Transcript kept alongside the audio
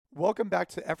Welcome back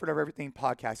to Effort of Everything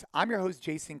podcast. I'm your host,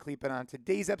 Jason Kleep, and on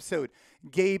today's episode,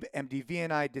 Gabe, MDV,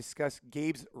 and I discuss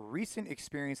Gabe's recent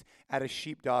experience at a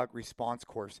Sheepdog response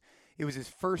course. It was his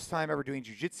first time ever doing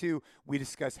jiu-jitsu. We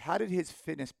discuss how did his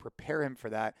fitness prepare him for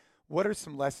that? What are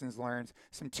some lessons learned,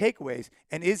 some takeaways,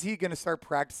 and is he going to start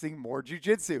practicing more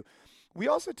jiu-jitsu? We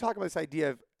also talk about this idea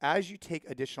of as you take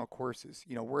additional courses,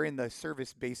 we're in the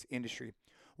service-based industry.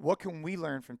 What can we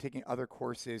learn from taking other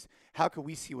courses? How can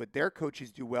we see what their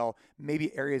coaches do well,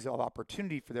 maybe areas of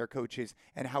opportunity for their coaches,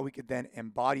 and how we could then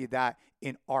embody that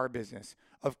in our business?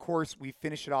 Of course, we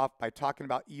finish it off by talking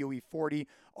about EOE 40,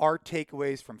 our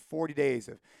takeaways from 40 days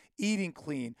of eating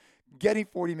clean, getting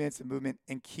 40 minutes of movement,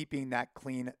 and keeping that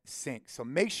clean sink. So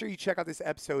make sure you check out this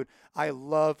episode. I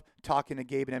love talking to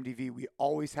Gabe and MDV. We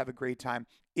always have a great time.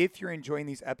 If you're enjoying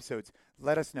these episodes,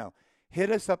 let us know. Hit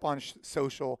us up on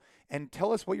social and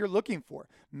tell us what you're looking for.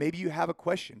 Maybe you have a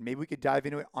question. Maybe we could dive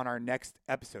into it on our next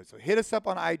episode. So hit us up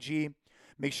on IG.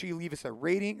 Make sure you leave us a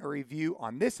rating or review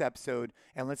on this episode,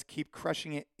 and let's keep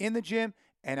crushing it in the gym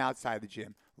and outside the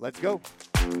gym. Let's go.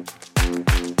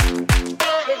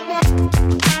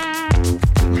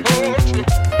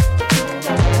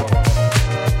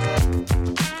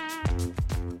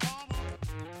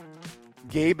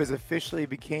 Gabe has officially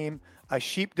became a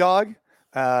sheepdog.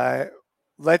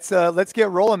 Let's get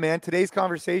rolling, man. Today's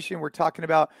conversation, we're talking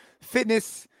about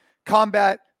fitness,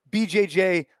 combat,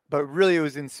 BJJ, but really it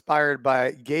was inspired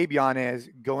by Gabe Yanez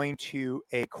going to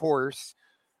a course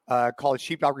called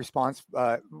Sheepdog Response.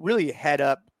 Really head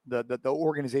up the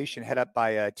organization head up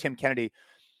by Tim Kennedy,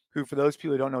 who, for those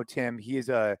people who don't know Tim, he is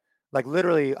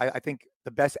literally I think the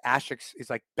best asterisk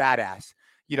is like badass.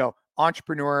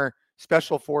 Entrepreneur,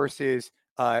 special forces.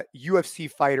 UFC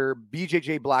fighter,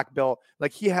 BJJ black belt.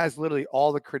 Like, he has literally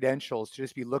all the credentials to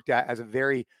just be looked at as a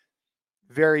very,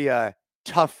 very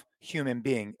tough human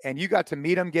being. And you got to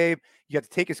meet him, Gabe. You got to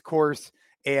take his course,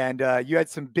 and you had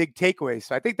some big takeaways.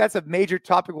 So I think that's a major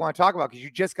topic we want to talk about because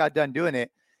you just got done doing it.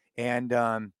 And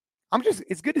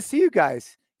it's good to see you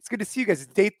guys. It's good to see you guys.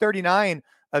 It's day 39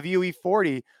 of EOE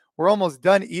 40. We're almost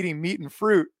done eating meat and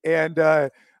fruit, and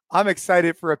I'm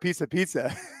excited for a piece of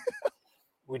pizza.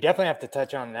 We definitely have to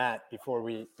touch on that before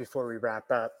we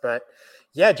wrap up. But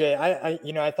yeah, Jay,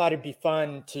 I thought it'd be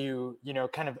fun to,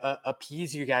 kind of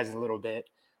appease you guys a little bit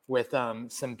with some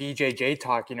BJJ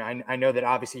talk. I know that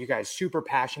obviously you guys are super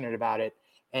passionate about it,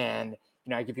 and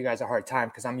I give you guys a hard time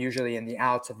because I'm usually in the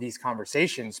outs of these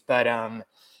conversations. But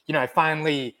I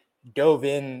finally dove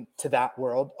into that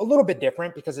world a little bit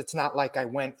different because it's not like I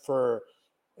went for,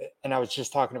 and I was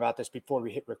just talking about this before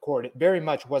we hit record. It very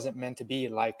much wasn't meant to be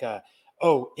like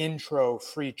intro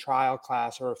free trial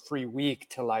class or a free week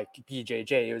to like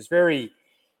BJJ. It was very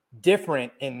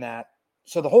different in that.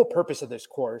 So the whole purpose of this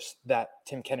course that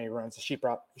Tim Kennedy runs,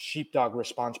 the Sheepdog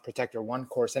Response Protector 1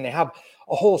 course, and they have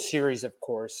a whole series of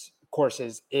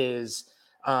courses, is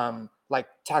like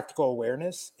tactical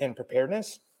awareness and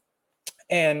preparedness.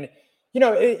 And,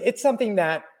 it's something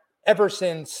that ever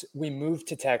since we moved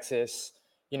to Texas,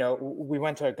 we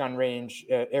went to a gun range.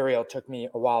 Ariel took me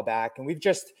a while back, and we've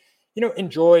just,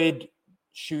 enjoyed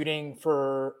shooting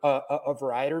for a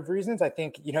variety of reasons. I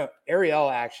think, Ariel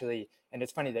actually, and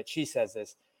it's funny that she says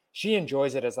this, she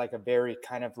enjoys it as like a very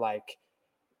kind of like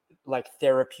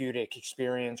therapeutic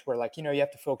experience where like, you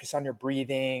have to focus on your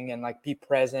breathing and like be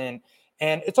present.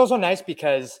 And it's also nice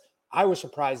because I was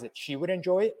surprised that she would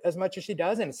enjoy it as much as she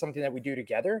does. And it's something that we do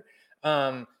together.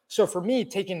 So for me,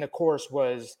 taking the course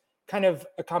was kind of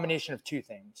a combination of two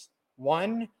things.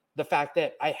 One, the fact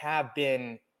that I have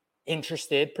been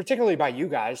interested, particularly by you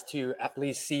guys, to at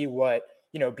least see what,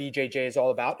 BJJ is all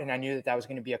about. And I knew that that was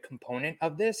going to be a component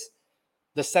of this.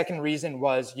 The second reason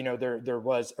was, there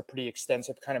was a pretty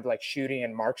extensive kind of like shooting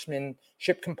and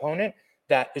marksmanship component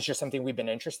that is just something we've been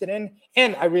interested in.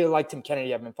 And I really like Tim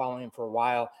Kennedy. I've been following him for a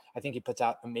while. I think he puts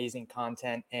out amazing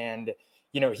content, and,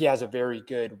 he has a very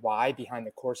good why behind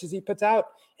the courses he puts out.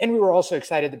 And we were also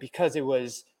excited that because it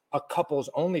was a couples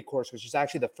only course, which is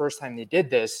actually the first time they did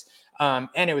this, and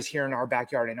it was here in our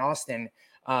backyard in Austin.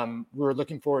 We were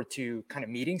looking forward to kind of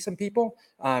meeting some people,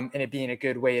 and it being a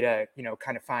good way to,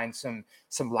 kind of find some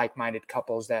like-minded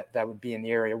couples that would be in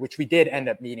the area, which we did end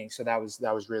up meeting. So that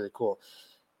was really cool.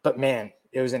 But man,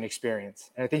 it was an experience.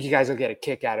 And I think you guys will get a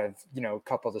kick out of, a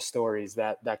couple of the stories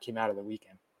that came out of the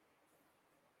weekend.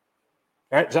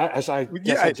 All right. So I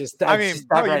guess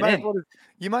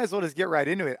you might as well just get right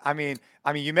into it. I mean,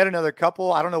 you met another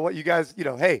couple. I don't know what you guys,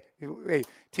 hey, to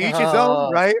each his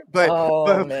own, right?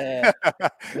 But man,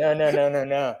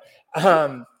 no.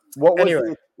 What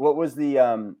was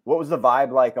the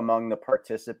vibe like among the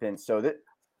participants? So that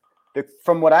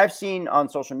from what I've seen on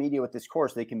social media with this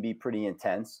course, they can be pretty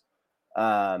intense.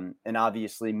 And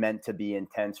obviously meant to be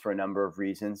intense for a number of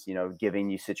reasons, giving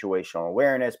you situational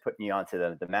awareness, putting you onto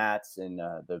the mats in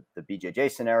the BJJ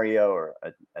scenario or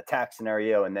attack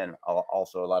scenario, and then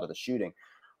also a lot of the shooting.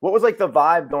 What was like the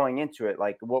vibe going into it?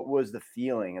 Like, what was the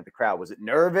feeling of the crowd? Was it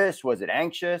nervous? Was it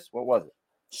anxious? What was it?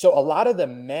 So a lot of the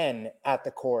men at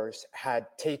the course had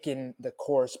taken the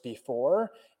course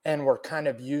before and were kind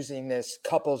of using this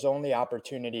couples only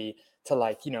opportunity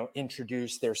to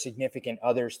introduce their significant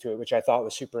others to it, which I thought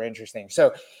was super interesting.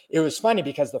 So it was funny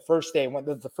because the first day,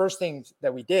 the first thing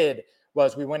that we did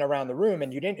was we went around the room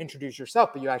and you didn't introduce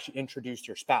yourself, but you actually introduced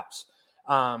your spouse,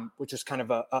 which was kind of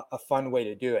a fun way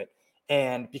to do it.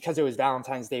 And because it was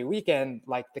Valentine's Day weekend,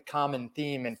 like the common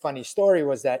theme and funny story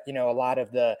was that, a lot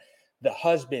of the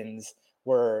husbands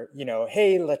were,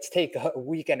 hey, let's take a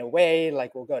weekend away.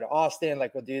 Like we'll go to Austin,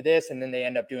 like we'll do this. And then they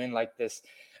end up doing like this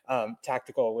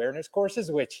tactical awareness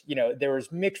courses, which, there was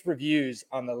mixed reviews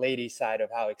on the ladies' side of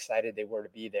how excited they were to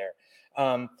be there.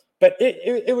 But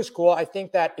it was cool. I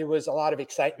think that it was a lot of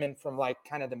excitement from like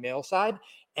kind of the male side,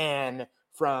 and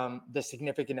from the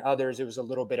significant others, it was a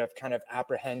little bit of kind of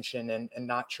apprehension and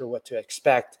not sure what to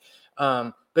expect.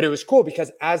 But it was cool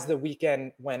because as the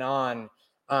weekend went on,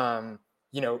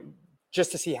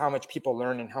 just to see how much people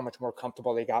learned and how much more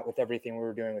comfortable they got with everything we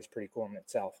were doing was pretty cool in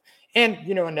itself. And,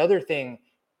 another thing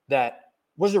that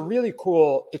was a really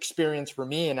cool experience for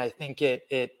me, and I think it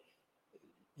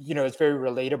is very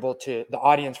relatable to the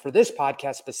audience for this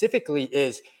podcast specifically,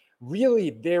 is really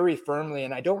very firmly,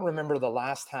 and I don't remember the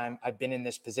last time I've been in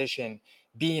this position,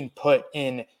 being put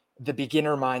in the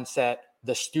beginner mindset,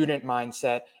 the student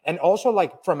mindset, and also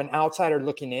like from an outsider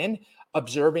looking in,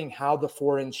 observing how the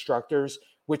four instructors,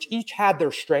 which each had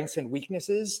their strengths and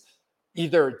weaknesses,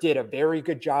 either did a very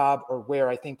good job or where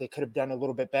I think they could have done a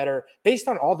little bit better based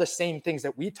on all the same things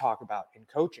that we talk about in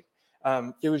coaching.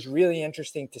 It was really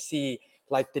interesting to see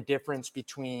like the difference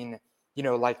between,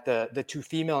 like the two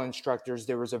female instructors.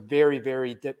 There was a very,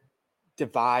 very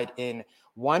divide in.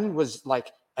 One was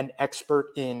like an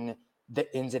expert in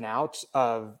the ins and outs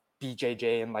of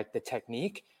BJJ and like the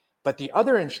technique. But the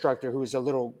other instructor, who was a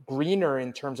little greener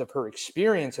in terms of her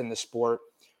experience in the sport,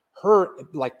 her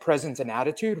like presence and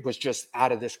attitude was just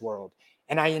out of this world.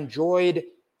 And I enjoyed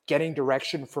getting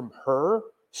direction from her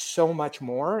so much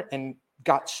more and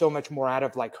got so much more out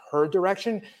of like her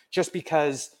direction, just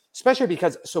because, especially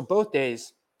because, so both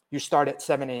days you start at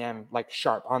 7 a.m. like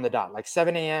sharp on the dot, like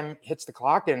 7 a.m. hits the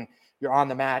clock and you're on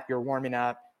the mat, you're warming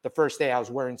up. The first day I was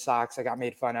wearing socks. I got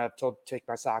made fun of, told to take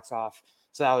my socks off.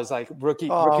 So that was like rookie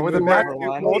with move mat, number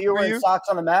one. You were wearing socks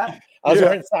on the mat? I was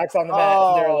wearing socks on the mat.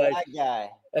 Oh, and they're like, that guy.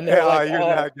 And they're like, you're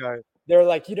that guy. They're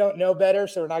like, you don't know better,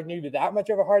 so we're not going to give you that much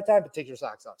of a hard time, but take your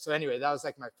socks off. So anyway, that was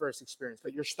like my first experience.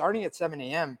 But you're starting at 7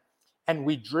 a.m. and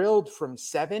we drilled from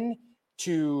 7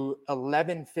 to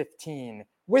 11:15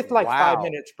 with like 5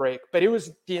 minutes break. But it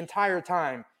was the entire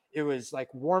time. It was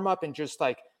like warm up and just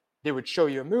like they would show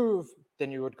you a move,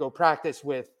 then you would go practice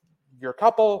with your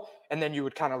couple, and then you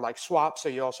would kind of like swap. So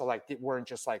you also like weren't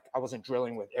just like, I wasn't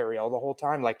drilling with Ariel the whole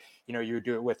time. Like, you would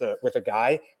do it with a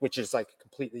guy, which is like a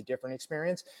completely different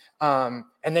experience. And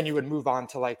then you would move on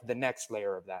to like the next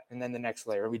layer of that. And then the next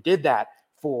layer. We did that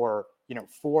for,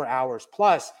 4 hours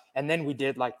plus. And then we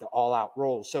did like the all out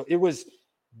rolls. So it was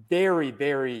very,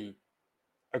 very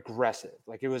aggressive.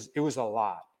 Like it was a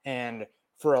lot. And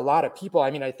for a lot of people,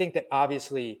 I mean, I think that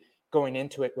obviously going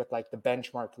into it with like the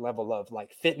benchmark level of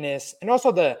like fitness, and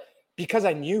also because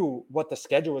I knew what the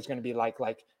schedule was going to be like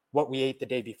what we ate the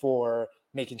day before,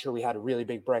 making sure we had a really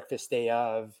big breakfast day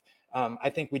of, I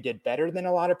think we did better than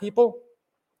a lot of people.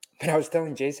 But I was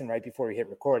telling Jason right before we hit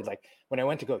record, like when I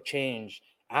went to go change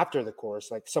after the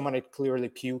course, like someone had clearly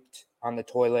puked on the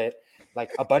toilet,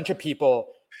 like a bunch of people,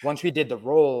 once we did the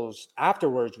rolls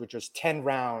afterwards, which was 10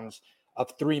 rounds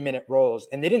of 3-minute rolls,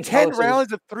 and they didn't tell us 10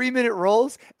 rounds of 3-minute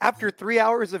rolls after 3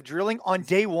 hours of drilling on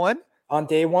day one. And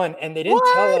they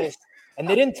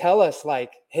didn't tell us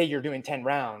like, hey, you're doing 10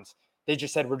 rounds. They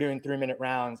just said we're doing 3-minute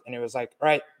rounds, and it was like, all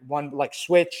right, one like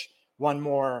switch, one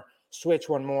more, switch,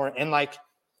 one more, and like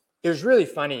it was really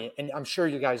funny, and I'm sure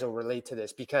you guys will relate to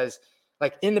this because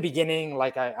like in the beginning,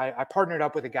 like I partnered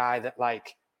up with a guy that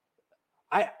like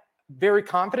I very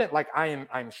confident, like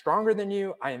I'm stronger than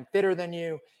you, I am fitter than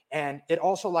you. And it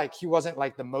also like, he wasn't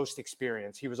like the most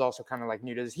experienced. He was also kind of like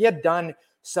new to this. He had done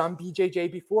some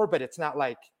BJJ before, but it's not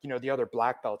like, the other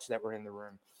black belts that were in the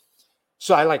room.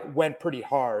 So I like went pretty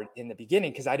hard in the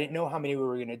beginning because I didn't know how many we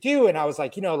were going to do. And I was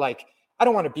like, like, I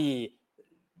don't want to be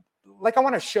like, I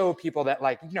want to show people that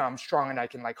like, I'm strong and I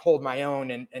can like hold my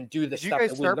own and do the stuff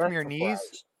that we learned from your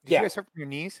knees. Did you guys start from your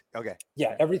knees? Okay.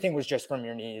 Yeah, everything was just from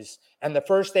your knees. And the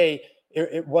first day,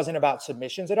 it wasn't about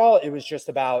submissions at all. It was just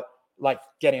about like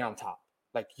getting on top.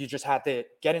 Like you just had to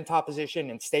get in top position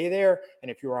and stay there.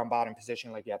 And if you were on bottom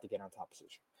position, like you had to get on top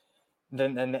position.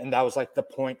 And that was like the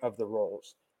point of the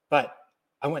rolls. But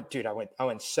I went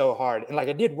so hard and like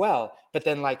I did well. But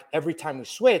then like every time we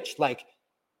switched, like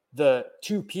the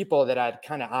two people that I'd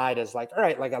kind of eyed as like, all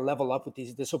right, like I level up with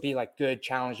these. This will be like good,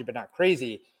 challenging, but not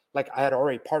crazy. Like I had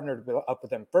already partnered up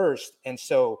with them first. And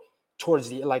so towards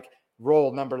the like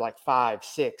roll number like 5,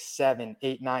 6, 7,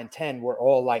 8, 9, 10 were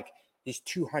all like these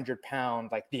 200-pound,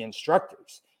 like the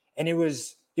instructors. And it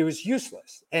was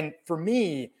useless. And for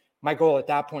me, my goal at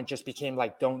that point just became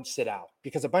like, don't sit out,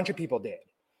 because a bunch of people did.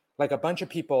 Like a bunch of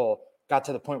people got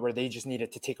to the point where they just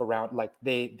needed to take a round. Like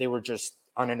they were just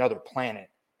on another planet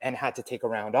and had to take a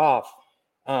round off.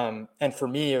 And for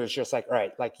me, it was just like, all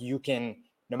right, like you can,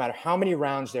 no matter how many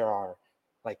rounds there are,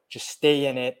 like just stay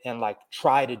in it and like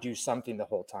try to do something the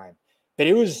whole time. But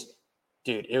it was,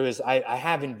 dude, I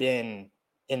haven't been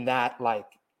in that like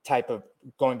type of,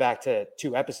 going back to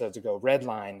 2 episodes ago, red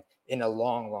line in a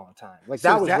long, long time. Like so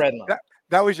that was red line.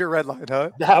 That was your red line,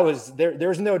 huh? That was,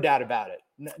 there's no doubt about it.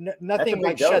 Nothing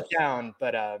like shut down,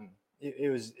 but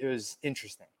it was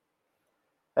interesting.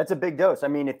 That's a big dose. I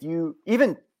mean, if you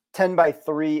even 10 by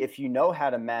 3, if you know how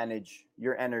to manage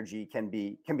your energy, can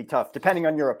be tough depending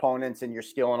on your opponents and your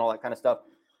skill and all that kind of stuff.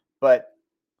 But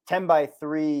 10 by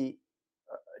 3,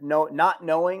 not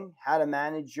knowing how to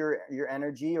manage your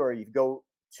energy, or you go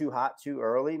too hot too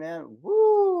early, man.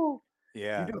 Woo!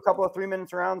 Yeah. You do a couple of 3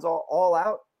 minutes rounds all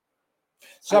out.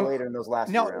 So later in those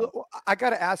last rounds. I got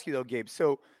to ask you though, Gabe.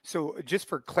 So just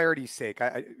for clarity's sake,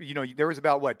 there was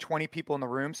about 20 people in the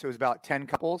room, so it was about 10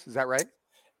 couples. Is that right?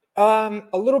 A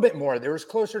little bit more. There was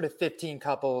closer to 15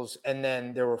 couples, and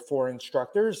then there were 4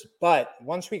 instructors. But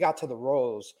once we got to the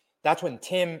rolls, that's when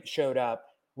Tim showed up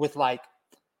with like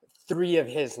 3 of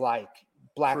his like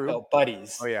black belt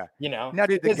buddies. Oh yeah. Now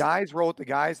did the guys roll with the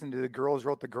guys and did the girls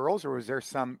roll with the girls, or was there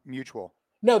some mutual?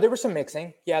 No, there was some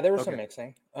mixing. Yeah, there was some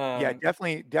mixing. Yeah,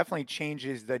 definitely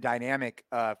changes the dynamic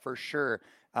for sure.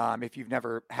 If you've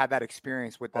never had that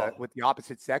experience with the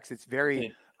opposite sex, it's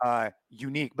very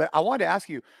unique. But I wanted to ask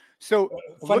you, so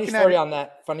funny story on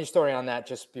that.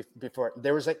 Just before,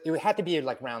 there was it had to be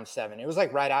like round 7. It was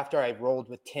like right after I rolled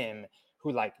with Tim,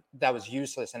 who like that was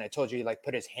useless, and I told you he like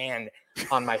put his hand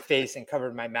on my face and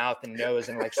covered my mouth and nose,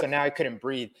 and like so now I couldn't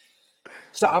breathe.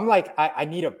 So I'm like, I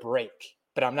need a break,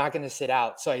 but I'm not going to sit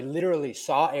out. So I literally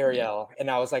saw Ariel and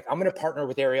I was like, I'm going to partner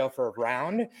with Ariel for a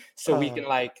round so we can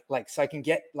so I can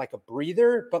get like a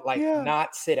breather, but like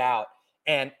not sit out.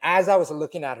 And as I was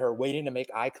looking at her, waiting to make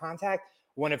eye contact,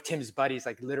 one of Tim's buddies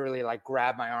like literally like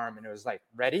grabbed my arm and it was like,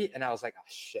 ready? And I was like, oh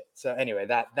shit. So anyway,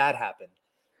 that happened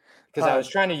because I was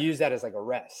trying to use that as like a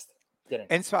rest.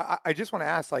 And so I just want to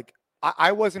ask, like,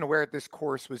 I wasn't aware that this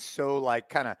course was so like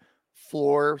kind of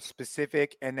floor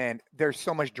specific, and then there's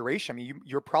so much duration. I mean,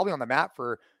 you're probably on the mat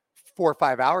for 4 or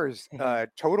 5 hours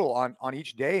total on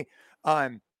each day.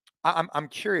 I'm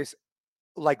curious,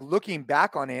 like looking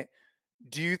back on it,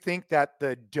 do you think that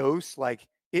the dose, like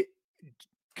it,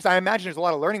 because I imagine there's a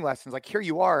lot of learning lessons, like here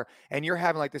you are and you're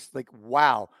having like this, like,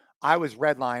 wow, I was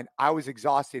redlined, I was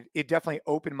exhausted, it definitely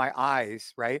opened my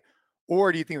eyes, right?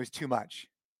 Or do you think it was too much?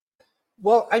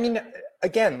 Well, I mean,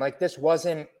 again, like this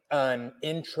wasn't an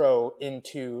intro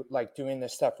into like doing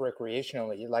this stuff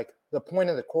recreationally. Like the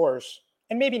point of the course,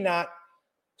 and maybe not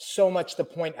so much the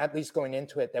point, at least going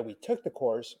into it, that we took the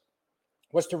course,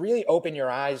 was to really open your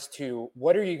eyes to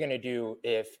what are you going to do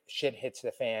if shit hits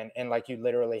the fan and like you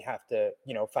literally have to,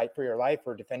 fight for your life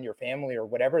or defend your family or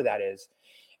whatever that is.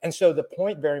 And so the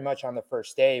point very much on the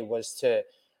first day was to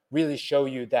really show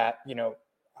you that,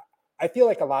 I feel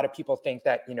like a lot of people think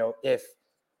that, if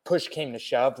push came to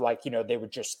shove, like, they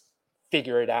would just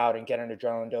figure it out and get an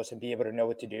adrenaline dose and be able to know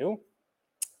what to do.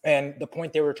 And the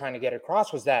point they were trying to get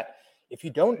across was that if you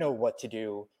don't know what to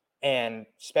do, and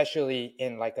especially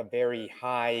in like a very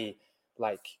high,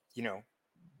 like,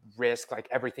 risk, like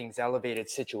everything's elevated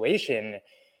situation,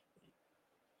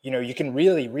 you can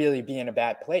really, really be in a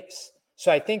bad place.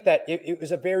 So I think that it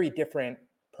was a very different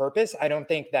purpose. I don't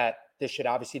think that this should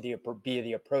obviously be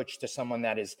the approach to someone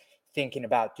that is thinking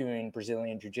about doing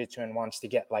Brazilian Jiu-Jitsu and wants to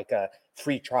get like a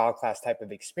free trial class type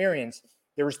of experience.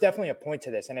 There was definitely a point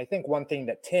to this. And I think one thing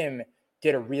that Tim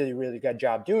did a really, really good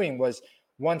job doing was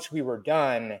once we were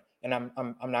done, and I'm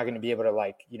not going to be able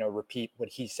to repeat what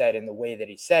he said in the way that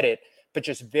he said it, but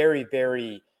just very,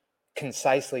 very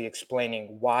concisely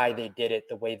explaining why they did it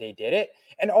the way they did it.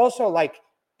 And also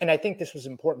and I think this was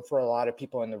important for a lot of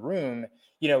people in the room,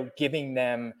 giving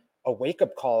them a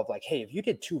wake-up call of like, hey, if you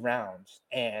did 2 rounds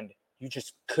and you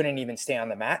just couldn't even stay on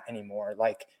the mat anymore,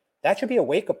 like that should be a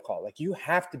wake-up call. Like you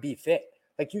have to be fit.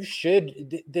 Like you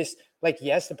should this, like,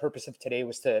 yes, the purpose of today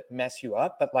was to mess you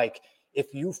up, but like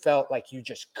if you felt like you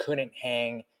just couldn't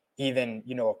hang even,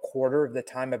 you know, a quarter of the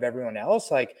time of everyone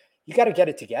else, like you got to get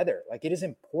it together. Like it is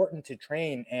important to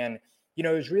train. And, you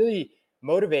know, it was really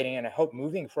motivating and I hope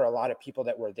moving for a lot of people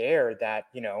that were there that,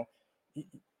 you know,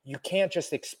 you can't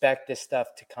just expect this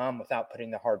stuff to come without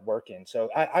putting the hard work in. So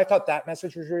I thought that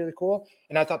message was really cool.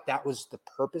 And I thought that was the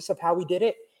purpose of how we did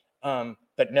it.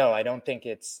 But no, I don't think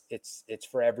it's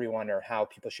for everyone or how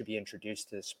people should be introduced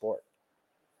to the sport.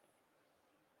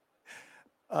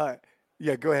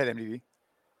 Yeah, go ahead, MDV.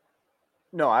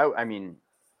 No, I mean,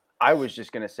 I was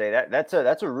just going to say that's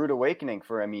a rude awakening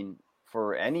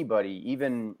for anybody,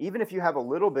 even if you have a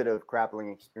little bit of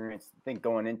grappling experience. I think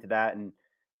going into that and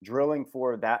drilling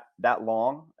for that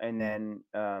long and then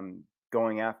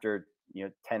going after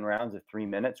 10 rounds of 3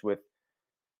 minutes with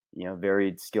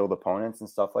varied skilled opponents and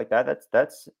stuff like that.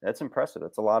 That's impressive.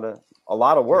 That's a lot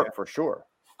of work for sure.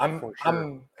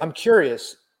 I'm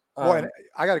curious. And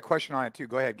I got a question on it too.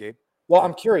 Go ahead, Gabe. Well,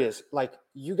 I'm curious, like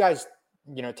you guys,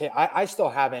 you know, I still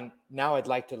haven't. Now I'd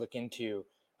like to look into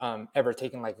ever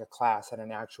taking like a class at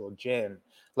an actual gym.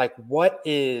 Like what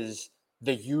is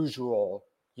the usual,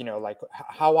 you know, like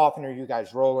how often are you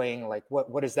guys rolling? Like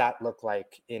what does that look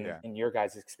like in your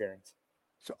guys' experience?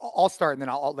 So I'll start and then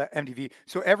I'll let MDV.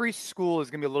 So every school is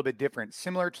going to be a little bit different,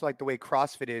 similar to like the way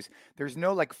CrossFit is. There's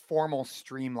no like formal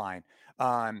streamline.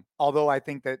 Although I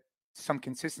think that some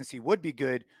consistency would be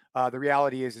good. The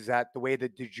reality is that the way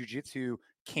that the jiu-jitsu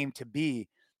came to be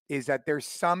is that there's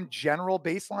some general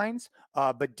baselines,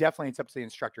 but definitely it's up to the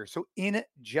instructor. So in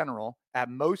general, at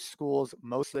most schools,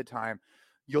 most of the time,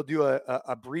 you'll do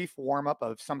a brief warm up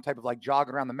of some type of like jog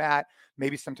around the mat,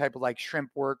 maybe some type of like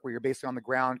shrimp work where you're basically on the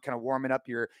ground, kind of warming up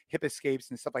your hip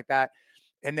escapes and stuff like that.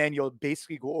 And then you'll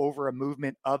basically go over a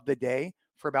movement of the day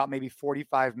for about maybe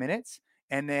 45 minutes.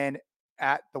 And then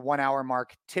at the 1 hour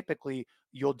mark, typically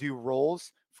you'll do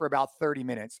rolls for about 30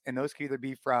 minutes. And those can either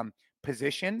be from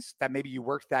positions that maybe you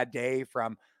worked that day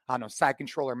from, I don't know, side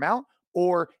control or mount,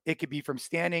 or it could be from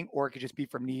standing, or it could just be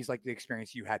from knees, like the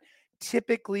experience you had.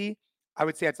 Typically, I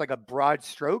would say it's like a broad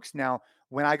strokes. Now,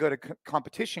 when I go to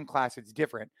competition class, it's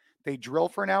different. They drill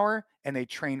for an hour and they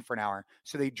train for an hour.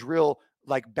 So they drill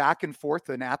like back and forth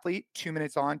with an athlete, 2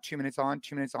 minutes on, 2 minutes on,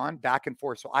 2 minutes on, back and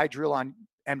forth. So I drill on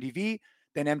MDV,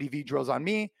 then MDV drills on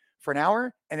me for an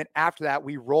hour. And then after that,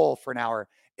 we roll for an hour.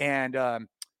 And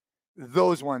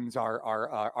those ones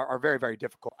are very, very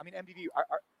difficult. I mean, MDV,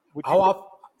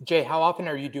 how often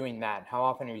are you doing that? How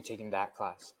often are you taking that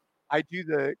class? I do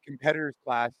the competitors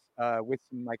class with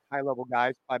some like high level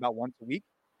guys, probably about once a week,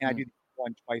 and I do the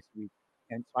one twice a week.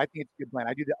 And so I think it's a good blend.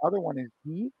 I do the other one is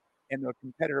gi, and the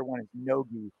competitor one is no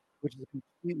gi, which is a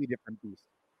completely different beast.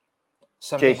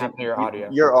 Something Jason, happened to your audio.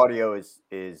 Your audio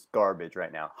is garbage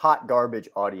right now. Hot garbage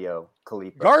audio,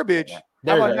 Khalifa. Garbage.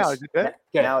 There How about now? Is it better?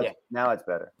 Now it's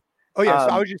better. Oh yeah.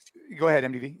 So I was just go ahead,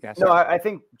 MDV. Yeah. No, I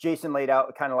think Jason laid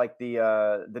out kind of like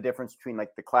the difference between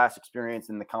like the class experience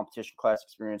and the competition class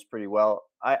experience pretty well.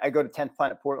 I go to 10th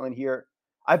Planet Portland here.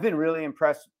 I've been really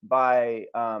impressed by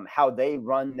how they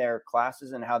run their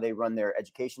classes and how they run their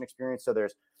education experience. So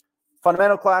there's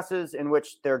fundamental classes in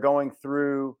which they're going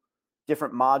through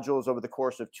different modules over the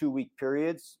course of 2-week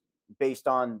periods based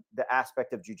on the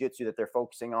aspect of jiu-jitsu that they're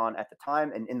focusing on at the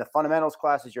time. And in the fundamentals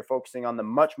classes, you're focusing on the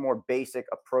much more basic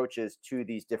approaches to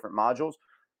these different modules.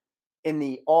 In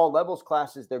the all levels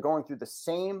classes, they're going through the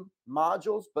same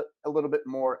modules, but a little bit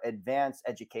more advanced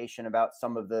education about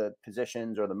some of the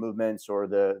positions or the movements or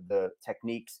the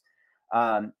techniques.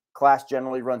 Class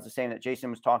generally runs the same that Jason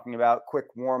was talking about, quick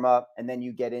warm up, and then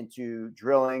you get into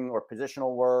drilling or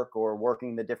positional work or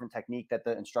working the different technique that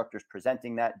the instructor's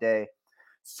presenting that day.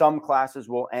 Some classes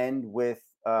will end with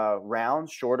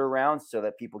rounds, shorter rounds, so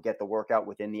that people get the workout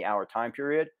within the hour time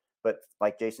period. But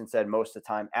like Jason said, most of the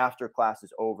time after class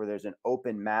is over, there's an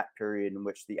open mat period in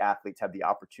which the athletes have the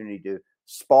opportunity to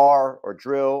spar or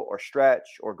drill or stretch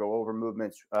or go over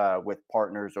movements with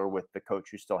partners or with the coach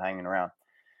who's still hanging around.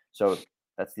 So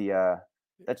that's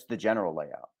the general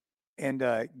layout.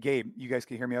 And Gabe, you guys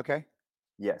can hear me okay?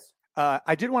 Yes.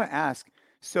 I did want to ask,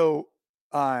 so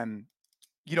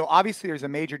obviously there's a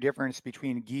major difference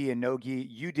between gi and no gi.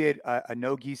 You did a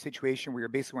no gi situation where you're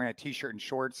basically wearing a t-shirt and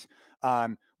shorts,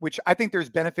 which I think there's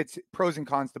benefits, pros and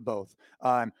cons to both.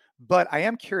 But I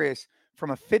am curious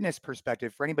from a fitness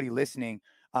perspective for anybody listening.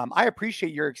 I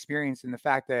appreciate your experience in the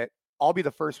fact that I'll be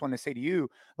the first one to say to you,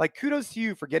 like, kudos to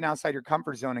you for getting outside your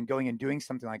comfort zone and going and doing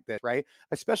something like this, right?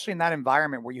 Especially in that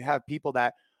environment where you have people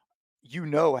that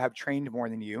have trained more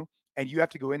than you, and you have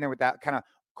to go in there with that kind of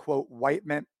quote white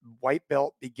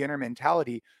belt beginner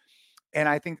mentality. And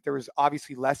I think there was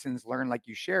obviously lessons learned like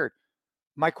you shared.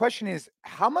 My question is,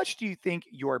 how much do you think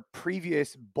your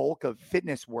previous bulk of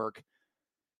fitness work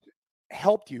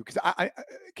helped you?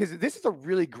 Because this is a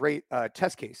really great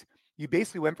test case. You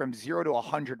basically went from 0 to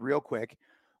 100 real quick,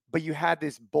 but you had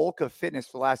this bulk of fitness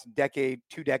for the last decade,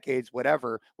 2 decades,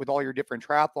 whatever, with all your different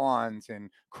triathlons and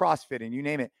CrossFit and you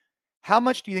name it. How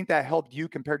much do you think that helped you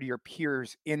compared to your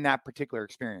peers in that particular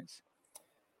experience?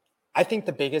 I think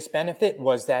the biggest benefit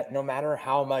was that no matter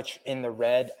how much in the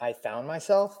red I found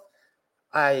myself,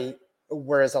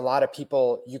 whereas a lot of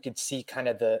people, you could see kind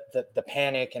of the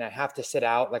panic and I have to sit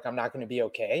out, like I'm not going to be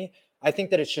okay. I think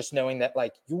that it's just knowing that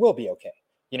like you will be okay.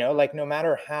 Like no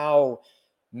matter how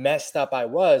messed up I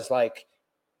was, like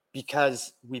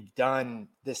because we've done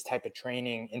this type of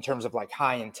training in terms of like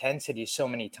high intensity so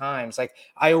many times, like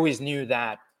I always knew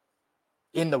that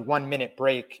in the 1 minute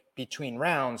break between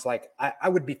rounds, like I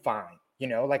would be fine,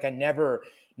 like I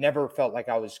never felt like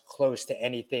I was close to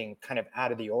anything kind of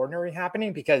out of the ordinary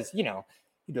happening because, you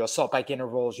do assault bike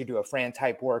intervals, you do a Fran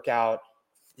type workout,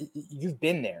 you've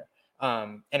been there.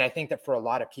 And I think that for a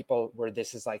lot of people where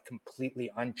this is like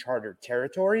completely uncharted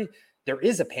territory, there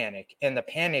is a panic and the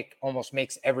panic almost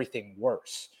makes everything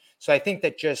worse. So I think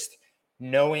that just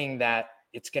knowing that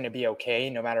it's going to be okay,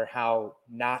 no matter how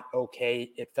not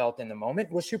okay it felt in the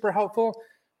moment was super helpful.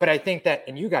 But I think that,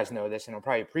 and you guys know this and will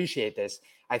probably appreciate this,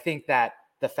 I think that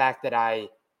the fact that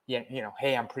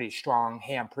hey, I'm pretty strong,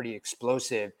 hey, I'm pretty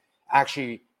explosive,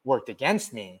 actually worked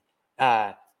against me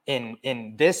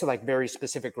in this like very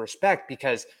specific respect,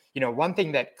 because, one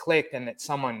thing that clicked and that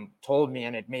someone told me,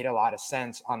 and it made a lot of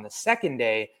sense on the second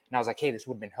day, and I was like, hey, this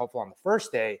would have been helpful on the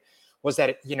first day, was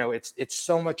that, it's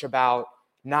so much about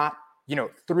not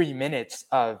 3 minutes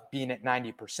of being at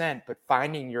 90%, but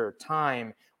finding your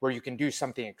time where you can do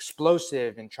something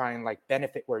explosive and try and like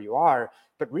benefit where you are,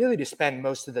 but really to spend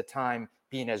most of the time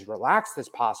being as relaxed as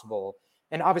possible.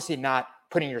 And obviously not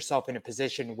putting yourself in a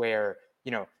position where,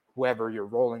 whoever you're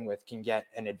rolling with can get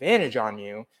an advantage on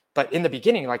you. But in the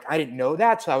beginning, like I didn't know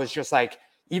that. So I was just like,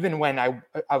 even when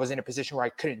I was in a position where I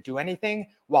couldn't do anything,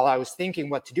 while I was thinking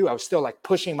what to do, I was still like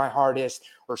pushing my hardest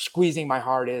or squeezing my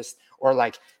hardest or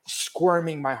like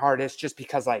squirming my hardest just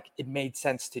because like it made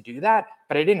sense to do that.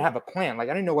 But I didn't have a plan. Like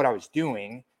I didn't know what I was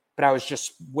doing, but I was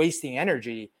just wasting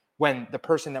energy when the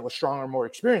person that was stronger, more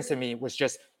experienced than me was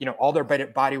just, all their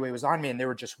body weight was on me and they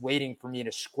were just waiting for me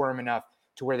to squirm enough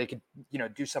to where they could,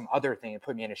 do some other thing and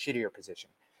put me in a shittier position.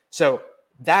 So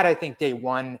that I think day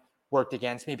one worked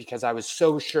against me because I was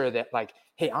so sure that like,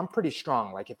 hey, I'm pretty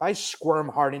strong. Like if I squirm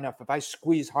hard enough, if I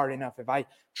squeeze hard enough, if I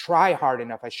try hard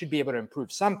enough, I should be able to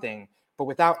improve something. But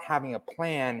without having a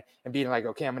plan and being like,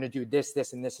 okay, I'm going to do this,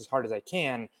 this, and this as hard as I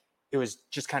can, it was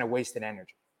just kind of wasted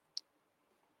energy.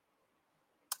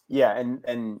 Yeah.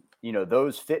 And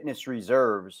those fitness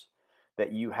reserves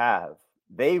that you have,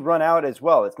 they run out as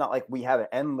well. It's not like we have an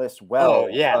endless well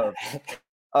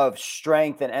of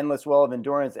strength and endless well of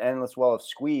endurance, endless well of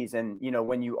squeeze. And,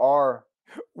 when you are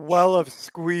well of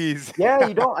squeeze. Yeah,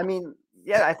 you don't. I mean,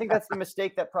 yeah, I think that's the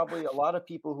mistake that probably a lot of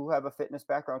people who have a fitness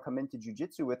background come into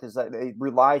jiu-jitsu with, is that they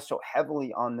rely so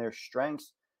heavily on their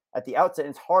strengths at the outset.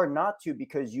 And it's hard not to,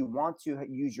 because you want to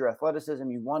use your athleticism,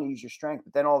 you want to use your strength,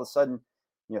 but then all of a sudden,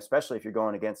 especially if you're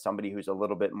going against somebody who's a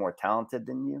little bit more talented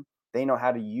than you, they know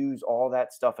how to use all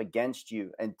that stuff against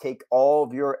you and take all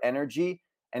of your energy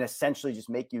and essentially just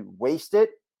make you waste it,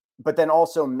 but then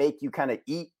also make you kind of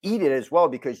eat it as well,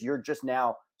 because you're just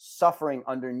now suffering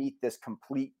underneath this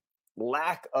complete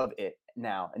lack of it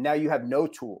now. And now you have no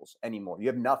tools anymore. You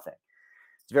have nothing.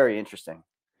 It's very interesting.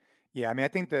 Yeah, I mean, I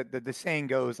think that the saying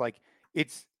goes like,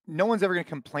 it's no one's ever going to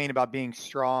complain about being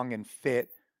strong and fit.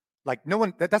 Like no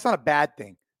one, that's not a bad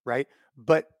thing, right?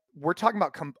 But we're talking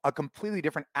about a completely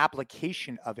different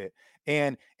application of it.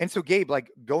 And so Gabe, like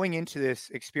going into this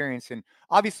experience, and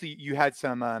obviously you had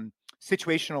some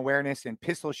situational awareness and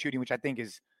pistol shooting, which I think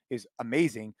is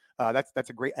amazing. That's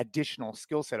a great additional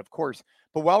skill set, of course.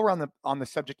 But while we're on the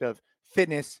subject of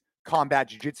fitness, combat,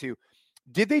 jiu-jitsu,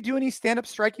 did they do any stand-up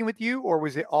striking with you, or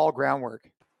was it all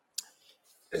groundwork?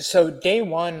 So day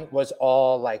one was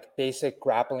all like basic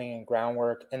grappling and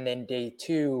groundwork. And then day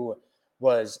two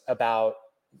was about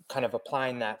kind of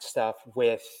applying that stuff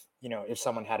with, if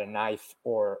someone had a knife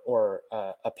or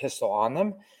a pistol on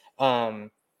them.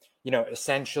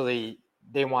 Essentially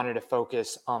they wanted to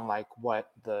focus on like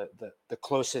what the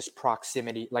closest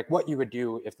proximity, like what you would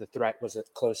do if the threat was at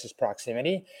closest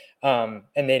proximity. And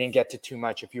they didn't get to too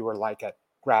much if you were like at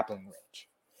grappling range.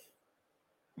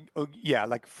 Oh, yeah,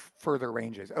 like further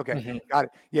ranges. Okay, Mhm. got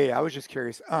it. Yeah, yeah. I was just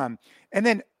curious. And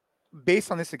then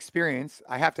based on this experience,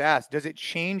 I have to ask: does it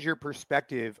change your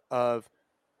perspective of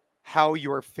how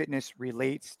your fitness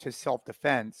relates to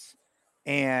self-defense?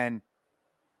 And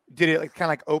did it like, kind of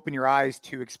like open your eyes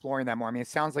to exploring that more? I mean, it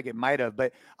sounds like it might have,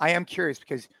 but I am curious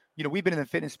because we've been in the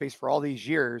fitness space for all these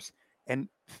years, and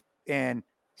and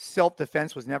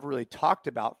self-defense was never really talked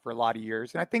about for a lot of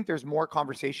years. And I think there's more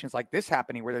conversations like this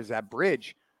happening where there's that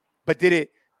bridge. But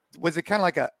was it kind of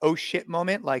like a oh shit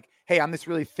moment? Like, hey, I'm this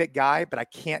really fit guy, but I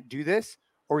can't do this?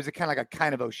 Or was it kind of like a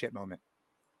kind of oh shit moment?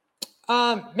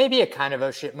 Maybe a kind of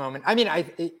oh shit moment. I mean,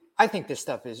 I think this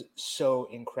stuff is so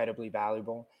incredibly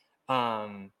valuable.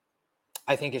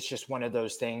 I think it's just one of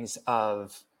those things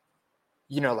of,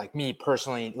 like me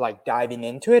personally, like diving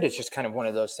into it. It's just kind of one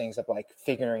of those things of like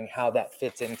figuring how that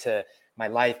fits into my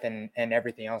life and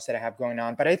everything else that I have going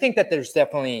on. But I think that there's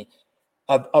definitely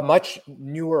a much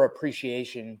newer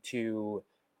appreciation to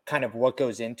kind of what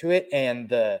goes into it and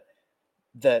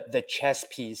the chess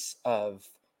piece of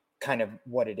kind of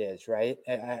what it is, right?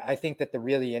 I think that the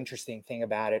really interesting thing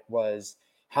about it was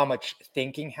how much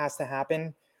thinking has to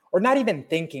happen, or not even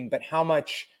thinking, but how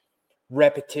much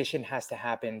repetition has to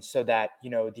happen so that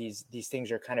these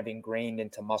things are kind of ingrained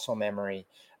into muscle memory,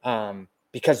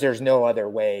 because there's no other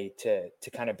way to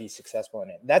kind of be successful in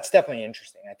it. That's definitely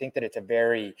interesting. I think that it's a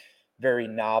very, very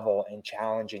novel and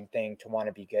challenging thing to want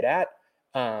to be good at.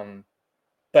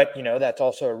 But that's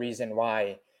also a reason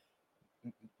why,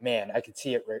 man, I could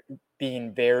see it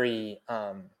being very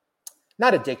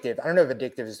not addictive. I don't know if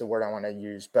addictive is the word I want to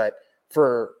use, but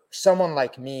for someone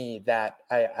like me, that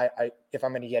I if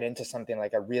I'm going to get into something,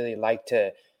 like I really like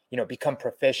to, become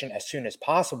proficient as soon as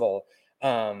possible.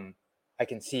 I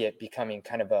can see it becoming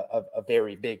kind of a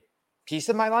very big piece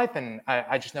of my life, and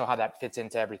I just know how that fits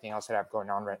into everything else that I have going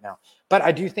on right now. But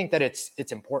I do think that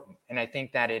it's important, and I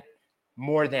think that it,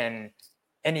 more than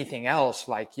anything else,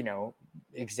 like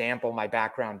example, my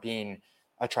background being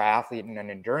a triathlete and an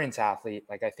endurance athlete,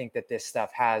 like I think that this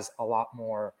stuff has a lot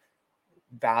more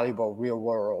valuable real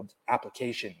world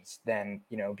applications than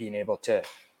being able to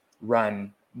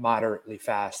run moderately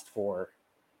fast for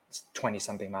 20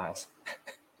 something miles.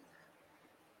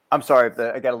 I'm sorry if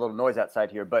I got a little noise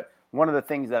outside here, but one of the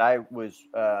things that I was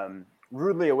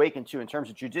rudely awakened to in terms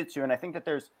of jiu-jitsu, and I think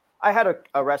that I had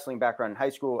a wrestling background in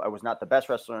high school. I was not the best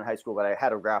wrestler in high school, but I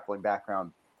had a grappling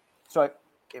background. So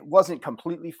it wasn't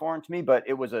completely foreign to me, but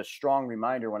it was a strong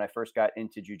reminder when I first got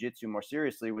into jiu-jitsu more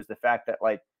seriously, was the fact that,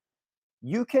 like,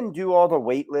 you can do all the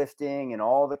weightlifting and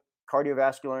all the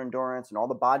cardiovascular endurance and all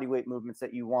the body weight movements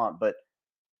that you want, but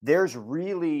there's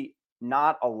really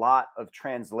not a lot of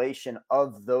translation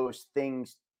of those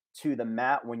things to the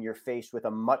mat when you're faced with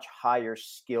a much higher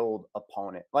skilled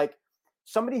opponent. Like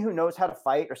somebody who knows how to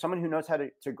fight, or someone who knows how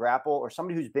to grapple, or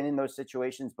somebody who's been in those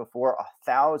situations before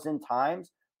 1,000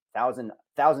 times, a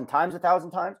thousand times,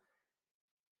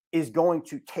 is going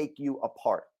to take you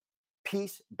apart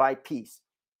piece by piece,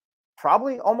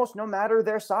 probably almost no matter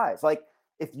their size. Like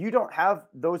if you don't have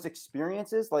those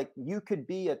experiences, like you could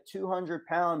be a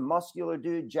 200-pound muscular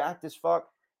dude, jacked as fuck,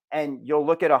 and you'll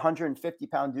look at a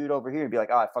 150-pound dude over here and be like,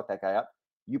 oh, I fucked that guy up.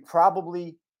 You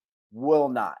probably will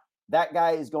not. That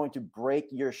guy is going to break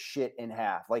your shit in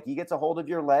half. Like he gets a hold of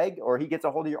your leg, or he gets a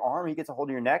hold of your arm, he gets a hold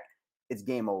of your neck, it's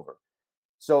game over.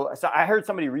 So I heard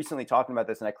somebody recently talking about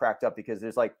this, and I cracked up because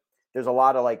there's a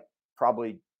lot of like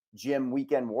probably gym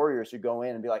weekend warriors who go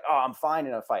in and be like, oh, I'm fine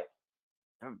in a fight.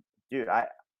 Dude, I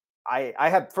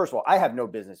have, first of all, I have no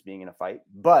business being in a fight,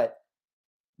 but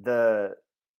the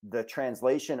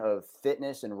translation of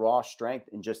fitness and raw strength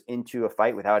and just into a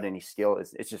fight without any skill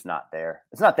it's just not there.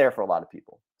 It's not there for a lot of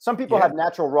people. Some people have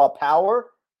natural raw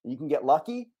power, and you can get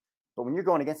lucky, but when you're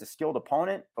going against a skilled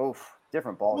opponent,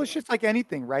 different ball. Well, it's just like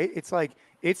anything, right? It's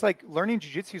like learning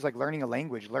jiu-jitsu is like learning a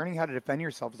language. Learning how to defend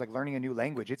yourself is like learning a new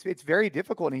language. It's very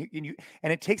difficult, and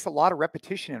it takes a lot of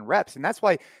repetition and reps. And that's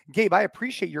why, Gabe, I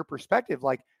appreciate your perspective.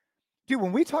 Like, dude,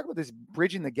 when we talk about this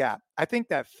bridging the gap, I think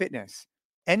that fitness,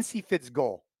 NC Fit's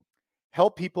goal,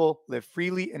 help people live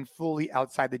freely and fully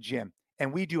outside the gym.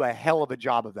 And we do a hell of a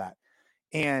job of that.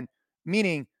 And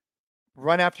meaning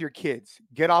run after your kids,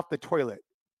 get off the toilet,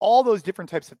 all those different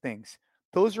types of things.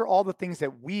 Those are all the things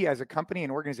that we as a company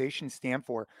and organization stand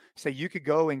for. Say you could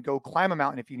go climb a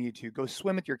mountain if you need to, go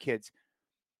swim with your kids.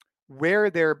 Where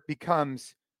there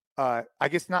becomes, I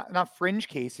guess not fringe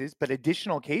cases, but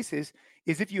additional cases,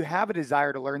 is if you have a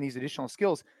desire to learn these additional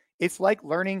skills. It's like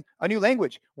learning a new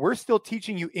language. We're still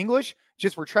teaching you English,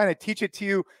 just we're trying to teach it to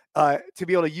you to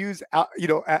be able to use,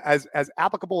 as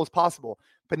applicable as possible.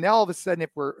 But now all of a sudden,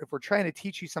 if we're trying to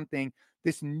teach you something,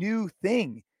 this new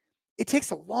thing, it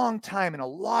takes a long time and a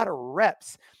lot of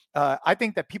reps. I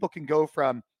think that people can go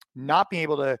from not being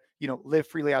able to, live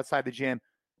freely outside the gym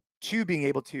to being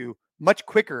able to much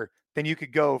quicker than you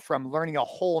could go from learning a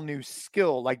whole new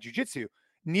skill like jujitsu.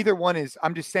 Neither one is,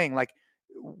 I'm just saying, like,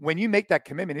 when you make that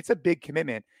commitment, it's a big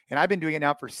commitment. And I've been doing it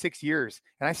now for 6 years,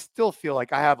 and I still feel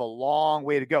like I have a long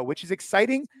way to go, which is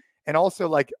exciting and also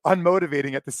like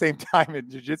unmotivating at the same time in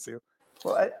jujitsu.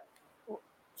 Well,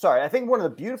 I think one of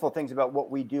the beautiful things about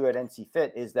what we do at NC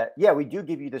Fit is that, we do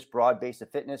give you this broad base of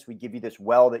fitness. We give you this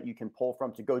well that you can pull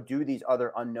from to go do these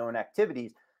other unknown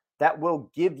activities that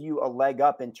will give you a leg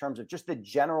up in terms of just the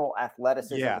general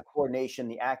athleticism, the coordination,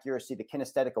 the accuracy, the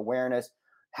kinesthetic awareness.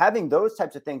 Having those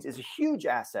types of things is a huge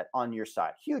asset on your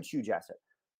side. Huge, huge asset.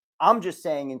 I'm just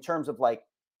saying in terms of like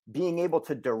being able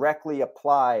to directly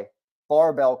apply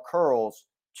barbell curls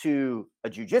to a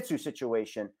jiu-jitsu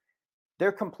situation,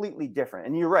 they're completely different.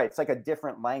 And you're right. It's like a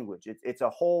different language. It's a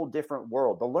whole different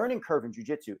world. The learning curve in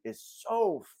jiu-jitsu is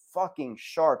so fucking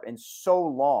sharp and so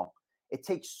long. It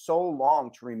takes so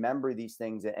long to remember these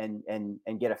things and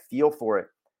get a feel for it.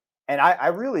 And I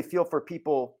really feel for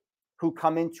people who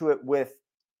come into it with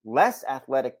less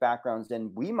athletic backgrounds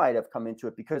than we might have come into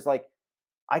it, because like,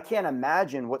 I can't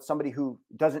imagine what somebody who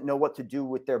doesn't know what to do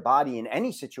with their body in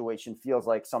any situation feels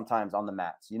like sometimes on the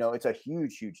mats. It's a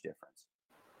huge, huge difference.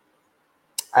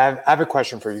 I have a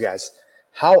question for you guys.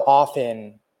 How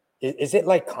often is it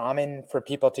like common for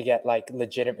people to get like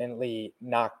legitimately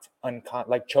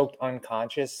choked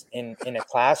unconscious in a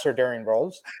class or during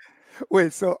rolls?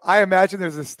 Wait, so I imagine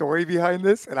there's a story behind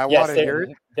this, and I want to hear it.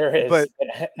 There is, but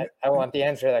I want the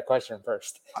answer to that question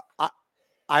first.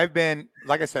 I've been,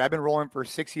 like I said, I've been rolling for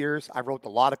 6 years. I've rolled a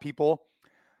lot of people.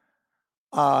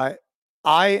 I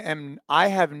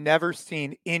have never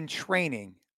seen in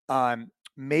training,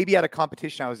 maybe at a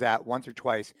competition I was at once or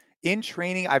twice. In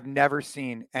training, I've never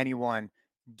seen anyone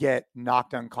get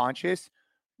knocked unconscious,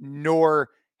 nor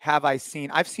have I've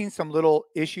seen some little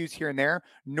issues here and there,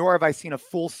 nor have I seen a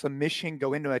full submission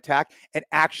go into an attack and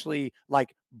actually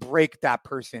like break that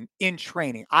person in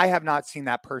training. I have not seen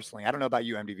that personally. I don't know about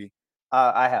you, MDV.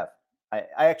 I have. I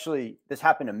actually, this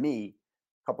happened to me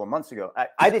a couple of months ago.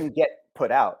 I didn't get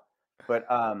put out, but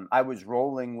I was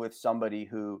rolling with somebody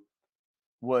who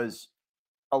was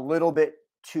a little bit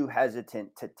too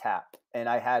hesitant to tap. And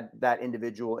I had that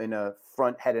individual in a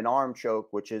front head and arm choke,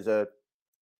 which is a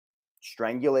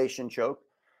strangulation choke,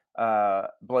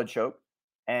 blood choke.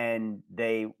 And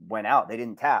they went out. They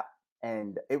didn't tap.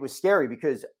 And it was scary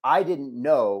because I didn't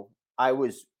know. I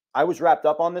was wrapped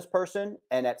up on this person.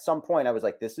 And at some point I was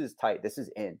like, this is tight. This is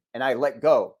in. And I let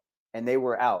go and they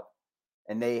were out.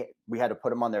 And we had to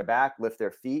put them on their back, lift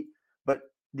their feet. But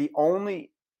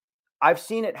I've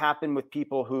seen it happen with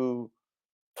people who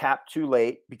tap too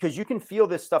late, because you can feel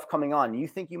this stuff coming on. You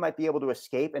think you might be able to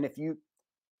escape. And if you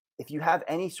have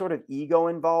any sort of ego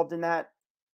involved in that,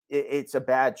 it's a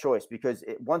bad choice, because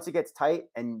once it gets tight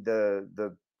and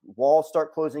the walls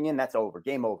start closing in, that's over.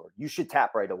 Game over. You should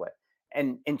tap right away.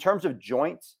 And in terms of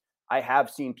joints, I have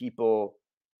seen people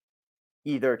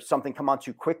either something come on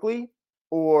too quickly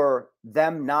or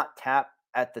them not tap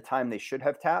at the time they should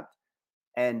have tapped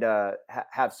and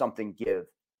have something give,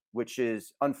 which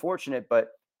is unfortunate. But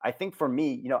I think for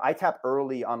me, I tap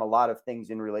early on a lot of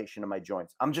things in relation to my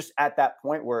joints. I'm just at that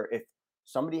point where if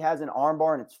somebody has an arm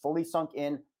bar and it's fully sunk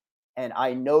in and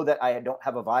I know that I don't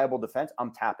have a viable defense,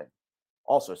 I'm tapping.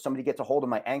 Also, somebody gets a hold of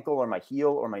my ankle or my heel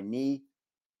or my knee,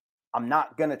 I'm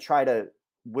not going to try to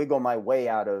wiggle my way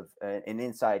out of an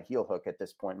inside heel hook at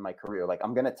this point in my career. Like,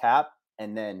 I'm going to tap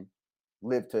and then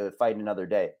live to fight another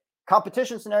day.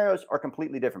 Competition scenarios are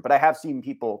completely different, but I have seen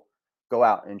people go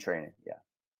out in training. Yeah.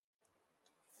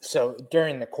 So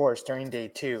during the course, during day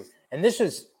 2, and this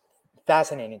was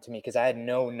fascinating to me because I had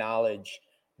no knowledge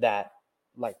that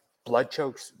like blood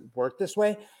chokes work this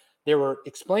way. They were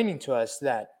explaining to us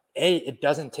that it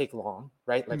doesn't take long,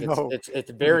 right? Like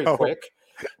it's very quick.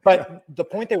 But the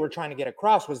point they were trying to get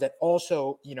across was that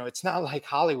also, it's not like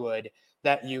Hollywood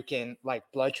that you can like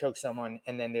blood choke someone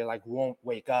and then they like won't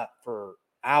wake up for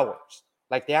hours.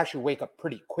 Like they actually wake up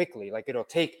pretty quickly. Like it'll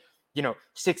take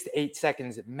 6 to 8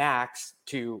 seconds max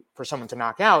for someone to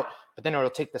knock out, but then it'll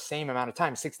take the same amount of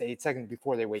time, 6 to 8 seconds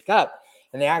before they wake up.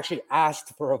 And they actually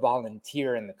asked for a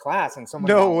volunteer in the class, and someone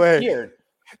volunteered. Way.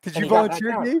 Did you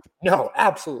volunteer, Gabe? No,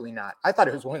 absolutely not. I thought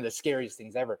it was one of the scariest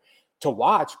things ever to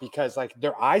watch because like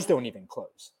their eyes don't even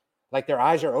close. Like their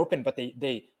eyes are open, but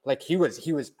they like he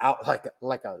was out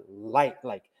like a light.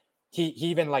 Like he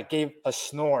even like gave a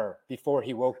snore before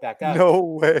he woke back up. No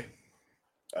way.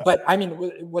 But I mean,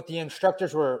 what the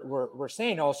instructors were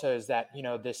saying also is that,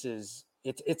 this is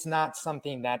it's not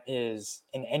something that is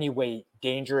in any way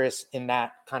dangerous in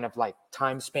that kind of like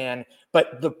time span.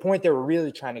 But the point they were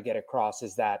really trying to get across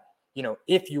is that, you know,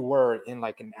 if you were in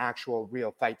like an actual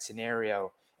real fight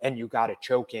scenario and you got a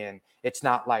choke in, it's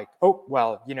not like, oh,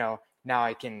 well, you know, now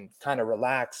I can kind of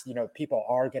relax. You know, people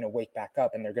are going to wake back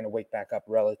up, and they're going to wake back up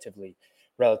relatively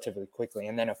quickly.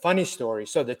 And then a funny story.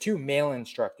 So the two male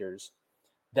instructors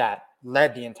that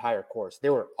led the entire course, they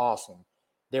were awesome.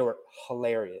 They were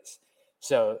hilarious.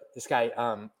 So this guy,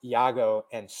 Iago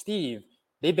and Steve,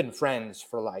 they've been friends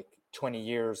for like 20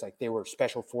 years. Like they were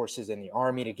special forces in the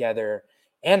Army together,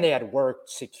 and they had worked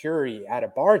security at a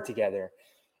bar together.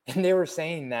 And they were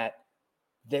saying that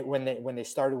when they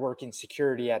started working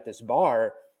security at this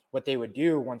bar, what they would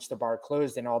do once the bar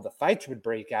closed and all the fights would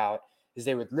break out is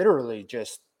they would literally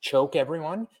just choke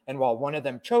everyone. And while one of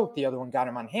them choked, the other one got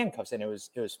him on handcuffs, and it was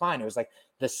fine. It was like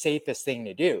the safest thing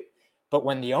to do. But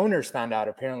when the owners found out,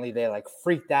 apparently they like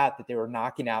freaked out that they were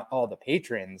knocking out all the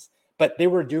patrons, but they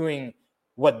were doing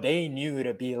what they knew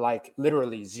to be like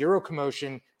literally zero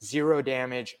commotion, zero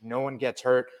damage, no one gets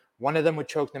hurt. One of them would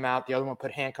choke them out. The other one would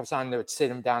put handcuffs on. They would sit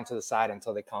them down to the side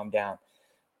until they calmed down.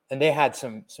 And they had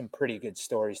some pretty good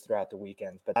stories throughout the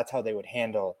weekend, but that's how they would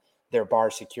handle their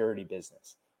bar security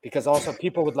business. Because also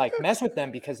people would like mess with them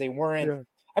because they weren't,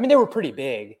 I mean, they were pretty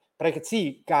big, but I could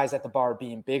see guys at the bar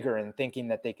being bigger and thinking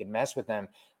that they could mess with them.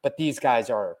 But these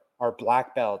guys are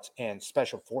black belts and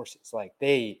special forces. Like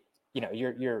they, you know,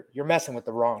 you're messing with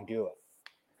the wrong duo.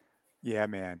 Yeah,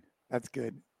 man. That's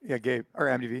good. Yeah, Gabe or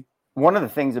MDV. One of the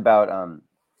things about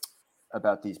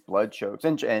these blood chokes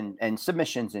and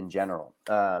submissions in general,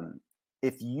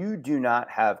 if you do not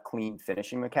have clean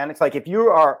finishing mechanics, like if you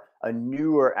are a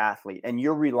newer athlete and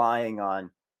you're relying on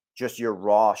just your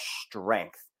raw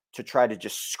strength to try to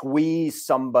just squeeze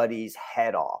somebody's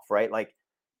head off, right? Like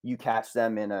you catch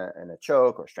them in a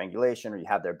choke or strangulation, or you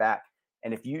have their back.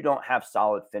 And if you don't have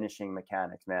solid finishing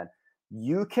mechanics, man,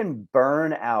 you can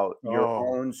burn out your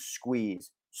own squeeze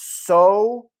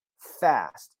so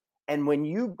fast. And when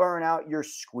you burn out your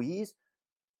squeeze,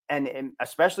 and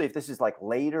especially if this is like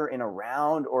later in a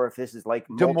round, or if this is like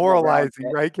demoralizing,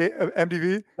 right?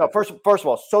 MDV. No, first of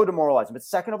all, so demoralizing. But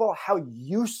second of all, how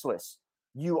useless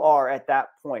you are at that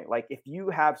point. Like if you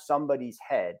have somebody's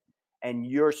head and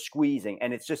you're squeezing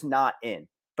and it's just not in,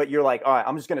 but you're like, all right,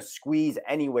 I'm just going to squeeze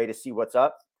anyway to see what's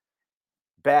up.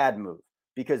 Bad move,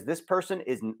 because this person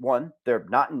is one, they're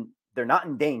not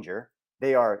in danger.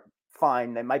 They are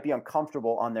fine. They might be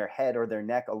uncomfortable on their head or their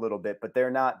neck a little bit, but they're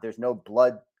not, there's no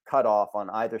blood cut off on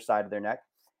either side of their neck.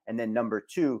 And then number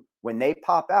two, when they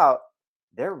pop out,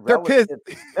 they're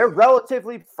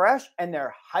relatively fresh and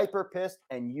they're hyper pissed,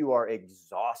 and you are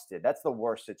exhausted. That's the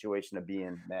worst situation to be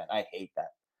in, man. I hate that.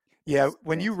 Yeah,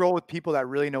 when you roll with people that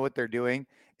really know what they're doing,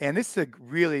 and this is a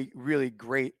really, really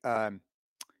great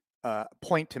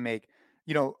point to make.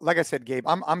 You know, like I said, Gabe,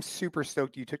 I'm super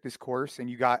stoked you took this course and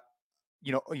you got,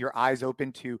 you know, your eyes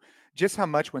open to just how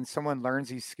much when someone learns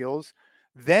these skills,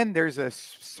 then there's a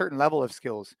certain level of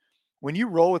skills. When you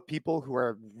roll with people who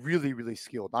are really, really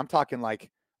skilled, I'm talking like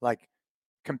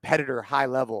competitor high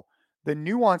level, the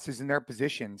nuances in their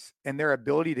positions and their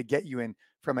ability to get you in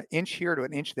from an inch here to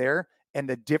an inch there, and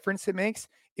the difference it makes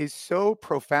is so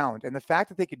profound. And the fact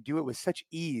that they could do it with such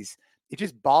ease, it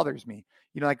just bothers me.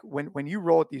 You know, like when you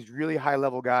roll with these really high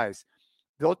level guys,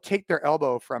 they'll take their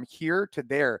elbow from here to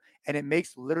there, and it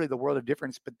makes literally the world of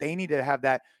difference. But they need to have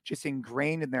that just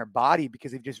ingrained in their body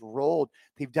because they've just rolled.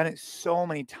 They've done it so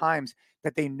many times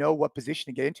that they know what position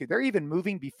to get into. They're even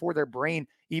moving before their brain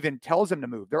even tells them to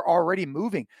move. They're already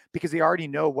moving because they already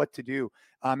know what to do.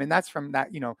 And that's from that,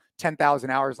 10,000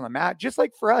 hours on the mat. Just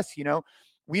like for us,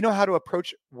 we know how to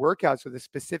approach workouts with a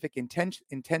specific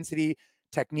intensity,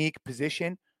 technique,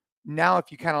 position. Now,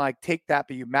 if you kind of like take that,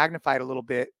 but you magnify it a little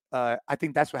bit, I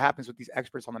think that's what happens with these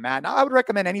experts on the mat. Now, I would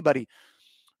recommend anybody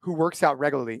who works out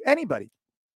regularly, anybody,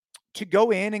 to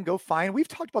go in and go find. We've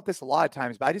talked about this a lot of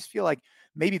times, but I just feel like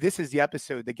maybe this is the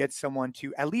episode that gets someone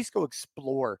to at least go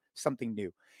explore something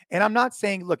new. And I'm not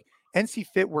saying, look, NC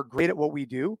Fit, we're great at what we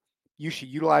do. You should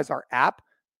utilize our app,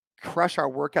 crush our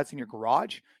workouts in your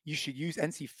garage. You should use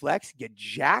NC Flex, get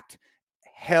jacked.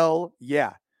 Hell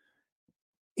yeah.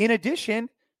 In addition,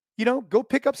 go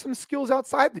pick up some skills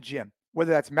outside the gym,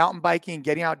 whether that's mountain biking,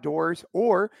 getting outdoors,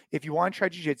 or if you want to try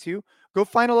jiu-jitsu, go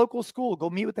find a local school, go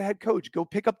meet with the head coach, go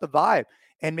pick up the vibe.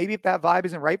 And maybe if that vibe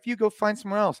isn't right for you, go find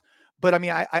someone else. But I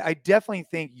mean, I definitely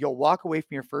think you'll walk away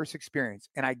from your first experience,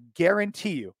 and I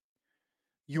guarantee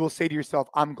you will say to yourself,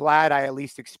 I'm glad I at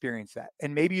least experienced that.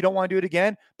 And maybe you don't want to do it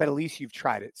again, but at least you've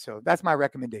tried it. So that's my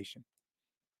recommendation.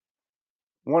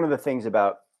 One of the things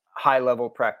about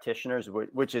high-level practitioners,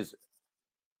 which is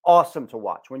awesome to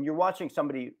watch. When you're watching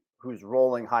somebody who's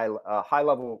rolling high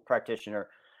level practitioner,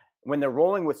 when they're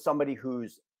rolling with somebody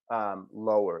who's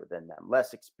lower than them,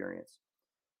 less experienced,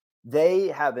 they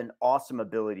have an awesome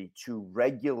ability to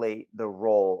regulate the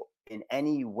roll in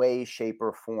any way, shape,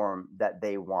 or form that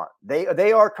they want.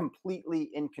 They are completely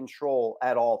in control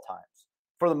at all times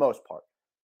for the most part.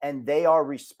 And they are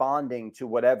responding to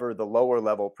whatever the lower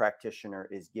level practitioner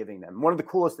is giving them. One of the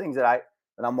coolest things that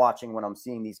I'm watching when I'm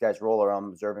seeing these guys roll, or I'm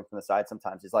observing from the side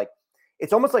sometimes, is like,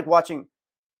 it's almost like watching.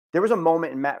 There was a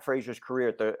moment in Matt Frazier's career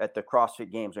at the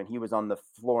CrossFit Games when he was on the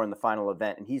floor in the final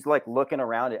event, and he's like looking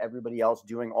around at everybody else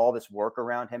doing all this work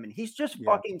around him, and he's just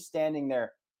fucking standing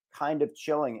there, kind of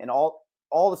chilling. And all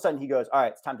of a sudden he goes, "All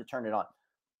right, it's time to turn it on."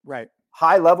 Right.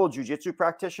 High level jiu-jitsu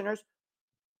practitioners,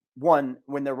 when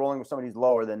they're rolling with somebody who's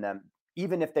lower than them,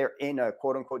 even if they're in a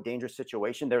quote unquote dangerous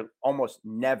situation, they're almost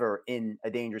never in a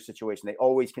dangerous situation. They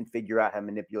always can figure out how to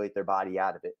manipulate their body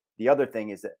out of it. The other thing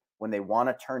is that when they want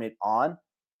to turn it on,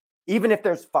 even if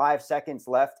there's 5 seconds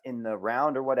left in the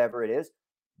round or whatever it is,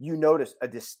 you notice a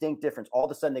distinct difference. All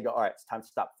of a sudden they go, "All right, it's time to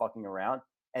stop fucking around."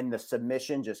 And the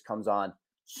submission just comes on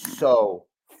so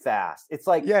fast. It's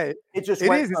like, it just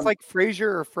is. It's like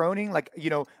Frazier or Froning. Like,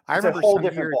 I remember a whole some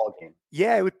different years, ball game.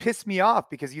 yeah, it would piss me off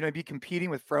because, I'd be competing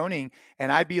with Froning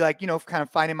and I'd be like, kind of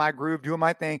finding my groove, doing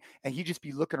my thing. And he'd just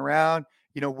be looking around,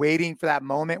 waiting for that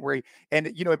moment where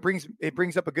it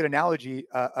brings up a good analogy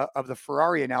of the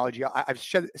Ferrari analogy. I've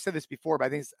said this before, but I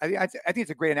think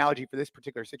it's a great analogy for this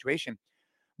particular situation.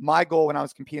 My goal when I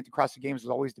was competing at the CrossFit Games was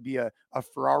always to be a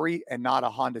Ferrari and not a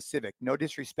Honda Civic. No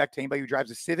disrespect to anybody who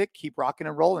drives a Civic, keep rocking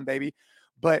and rolling, baby.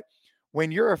 But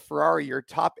when you're a Ferrari, your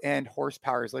top end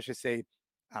horsepower is, let's just say,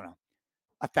 I don't know,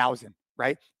 1,000,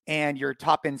 right? And your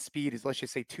top end speed is, let's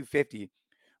just say, 250.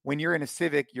 When you're in a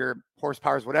Civic, your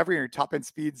horsepower is whatever, and your top end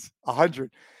speed's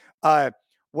 100.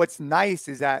 What's nice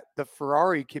is that the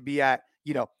Ferrari could be at,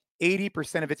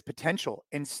 80% of its potential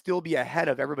and still be ahead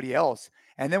of everybody else.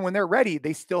 And then when they're ready,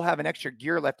 they still have an extra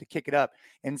gear left to kick it up.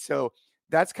 And so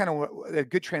that's kind of a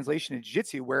good translation in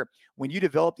jiu-jitsu, where when you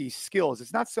develop these skills,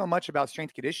 it's not so much about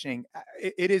strength conditioning.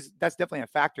 That's definitely a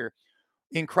factor.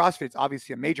 In CrossFit, it's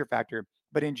obviously a major factor,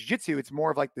 but in jiu-jitsu, it's more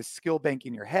of like the skill bank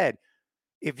in your head.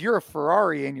 If you're a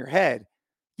Ferrari in your head,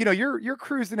 you're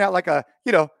cruising at like a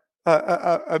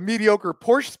mediocre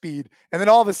Porsche speed, and then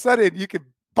all of a sudden you could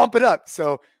bump it up.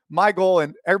 So my goal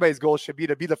and everybody's goal should be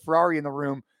to be the Ferrari in the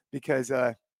room because,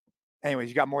 anyways,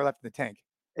 you got more left in the tank.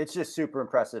 It's just super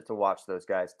impressive to watch those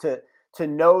guys, to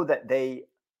know that they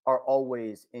are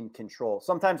always in control.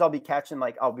 Sometimes I'll be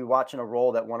watching a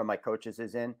roll that one of my coaches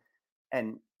is in,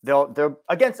 and they're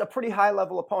against a pretty high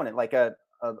level opponent, like a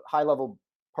high level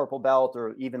purple belt,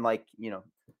 or even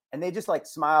and they just like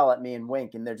smile at me and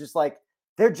wink, and they're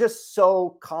just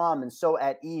so calm and so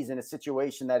at ease in a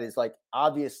situation that is like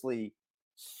obviously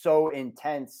so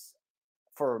intense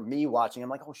for me watching. I'm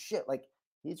like, oh shit, like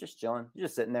he's just chilling, he's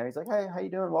just sitting there. He's like, "Hey, how you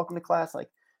doing? Welcome to class." Like,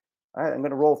 all right, I'm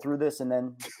gonna roll through this and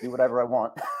then do whatever I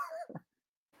want.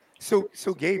 So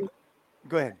Gabe,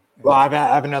 go ahead. Well, I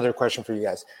have another question for you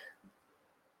guys.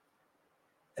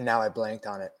 And now I blanked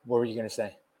on it. What were you going to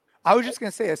say? I was just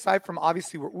going to say, aside from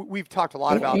obviously we've talked a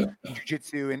lot about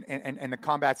jiu-jitsu and the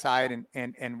combat side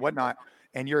and whatnot,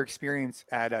 and your experience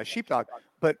at Sheepdog,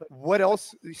 but what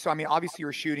else? So, I mean, obviously you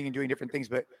were shooting and doing different things,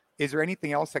 but is there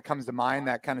anything else that comes to mind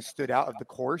that kind of stood out of the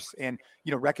course and,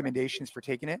 recommendations for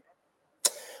taking it?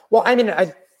 Well, I mean,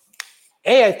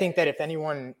 I think that if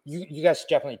anyone, you guys should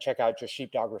definitely check out just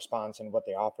Sheepdog Response and what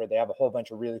they offer. They have a whole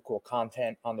bunch of really cool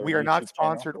content on their We are YouTube not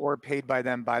sponsored channel. or paid by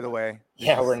them, by the way.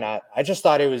 Yeah, we're not. I just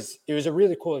thought it was a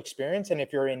really cool experience. And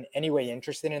if you're in any way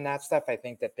interested in that stuff, I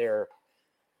think that they're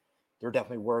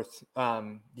definitely worth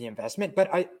the investment. But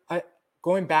I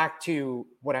going back to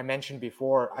what I mentioned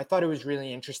before, I thought it was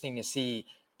really interesting to see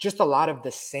just a lot of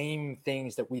the same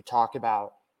things that we talk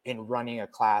about in running a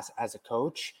class as a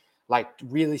coach, like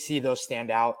really see those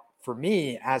stand out for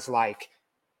me as like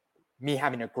me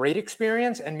having a great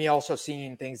experience and me also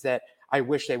seeing things that I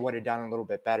wish they would have done a little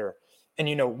bit better. And,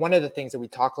 one of the things that we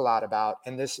talk a lot about,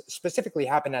 and this specifically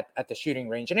happened at the shooting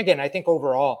range. And again, I think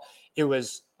overall it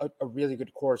was a really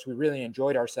good course. We really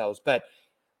enjoyed ourselves, but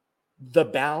the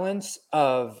balance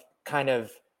of kind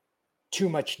of too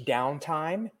much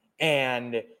downtime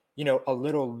and, a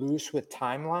little loose with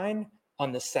timeline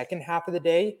on the second half of the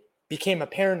day became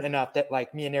apparent enough that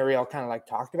like me and Ariel kind of like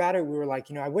talked about it. We were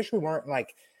like, I wish we weren't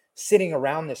like sitting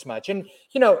around this much. And,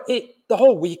 the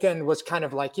whole weekend was kind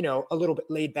of like, a little bit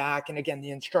laid back. And again,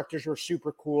 the instructors were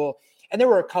super cool. And there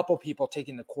were a couple people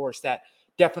taking the course that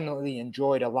definitely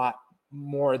enjoyed a lot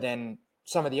more than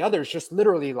some of the others, just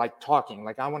literally like talking.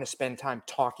 Like, I want to spend time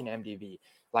talking to MDV.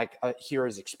 like hear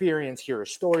his experience, hear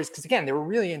his stories. Because again, they were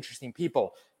really interesting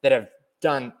people that have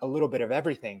done a little bit of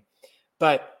everything.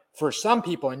 But for some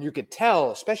people, and you could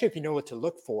tell, especially if you know what to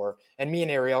look for, and me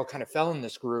and Ariel kind of fell in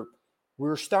this group, we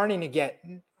were starting to get,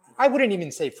 I wouldn't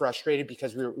even say frustrated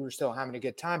because we were still having a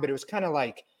good time, but it was kind of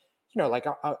like, like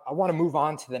I want to move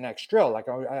on to the next drill. Like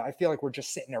I feel like we're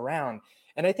just sitting around.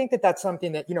 And I think that that's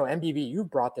something that, MDV, you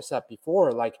brought this up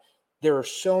before, like there are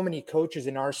so many coaches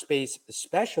in our space,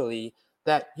 especially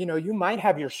that, you might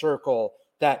have your circle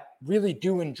that really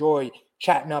do enjoy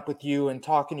chatting up with you and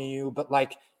talking to you, but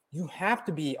like you have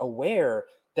to be aware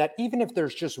that even if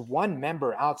there's just one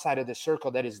member outside of the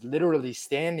circle that is literally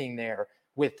standing there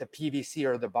with the PVC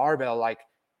or the barbell, like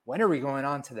when are we going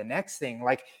on to the next thing?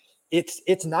 Like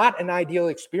it's not an ideal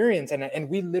experience. And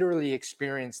we literally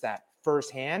experienced that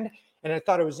firsthand. And I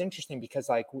thought it was interesting because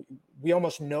like we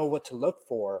almost know what to look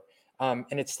for. And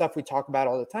it's stuff we talk about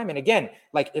all the time. And again,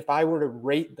 like if I were to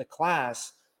rate the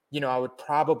class, I would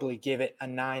probably give it a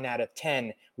 9 out of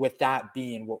 10, with that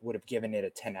being what would have given it a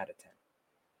 10 out of 10.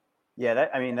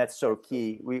 Yeah, that's so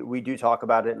key. We do talk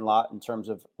about it a lot in terms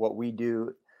of what we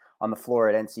do on the floor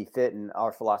at NC Fit and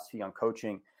our philosophy on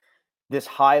coaching. This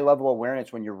high level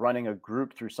awareness when you're running a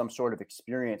group through some sort of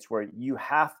experience where you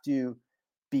have to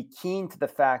be keen to the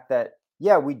fact that,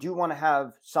 yeah, we do want to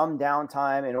have some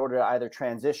downtime in order to either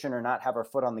transition or not have our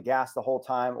foot on the gas the whole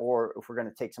time, or if we're going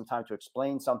to take some time to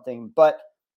explain something. But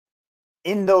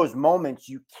in those moments,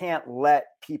 you can't let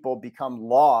people become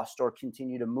lost or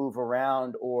continue to move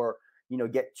around or,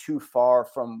 get too far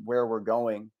from where we're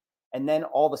going. And then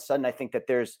all of a sudden, I think that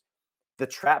there's the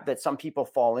trap that some people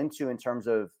fall into in terms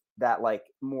of that like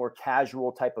more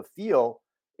casual type of feel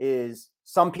is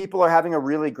some people are having a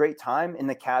really great time in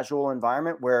the casual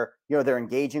environment where, they're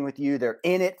engaging with you. They're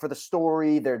in it for the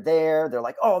story. They're there. They're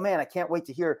like, oh man, I can't wait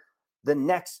to hear the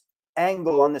next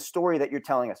angle on the story that you're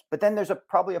telling us. But then there's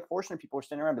probably a portion of people who are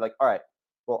standing around and be like, all right,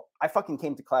 well, I fucking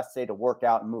came to class today to work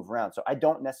out and move around. So I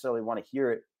don't necessarily want to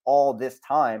hear it all this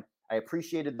time. I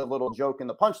appreciated the little joke and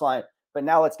the punchline, but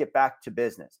now let's get back to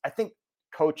business. I think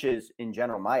coaches in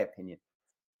general, my opinion,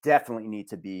 definitely need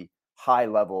to be high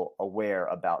level aware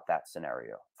about that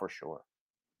scenario for sure.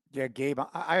 Yeah, Gabe,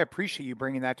 I appreciate you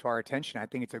bringing that to our attention. I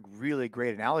think it's a really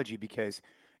great analogy because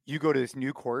you go to this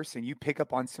new course and you pick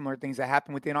up on similar things that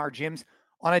happen within our gyms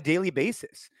on a daily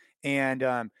basis.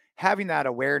 And having that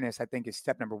awareness, I think, is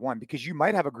step number one, because you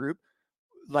might have a group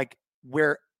like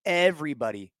where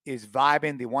everybody is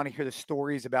vibing. They want to hear the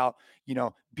stories about,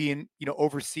 being,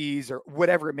 overseas or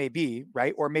whatever it may be,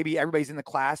 right? Or maybe everybody's in the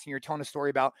class and you're telling a story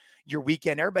about your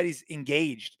weekend. Everybody's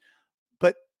engaged.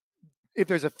 But if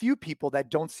there's a few people that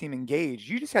don't seem engaged,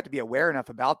 you just have to be aware enough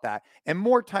about that. And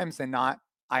more times than not,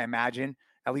 I imagine,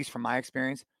 at least from my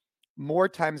experience, more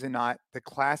times than not, the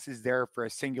class is there for a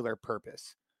singular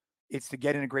purpose. It's to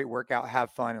get in a great workout,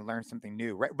 have fun, and learn something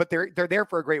new, right? But they're there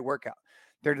for a great workout.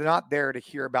 They're not there to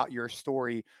hear about your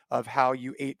story of how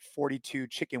you ate 42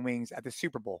 chicken wings at the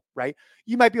Super Bowl, right?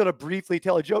 You might be able to briefly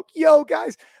tell a joke, yo,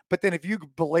 guys. But then if you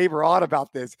belabor on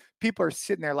about this, people are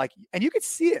sitting there like, and you could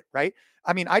see it, right?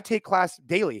 I mean, I take class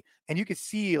daily and you could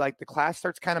see like the class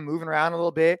starts kind of moving around a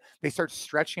little bit. They start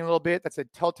stretching a little bit. That's a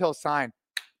telltale sign.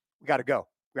 We got to go.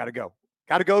 We got to go.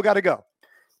 Got to go. Got to go.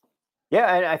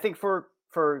 Yeah. And I think for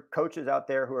coaches out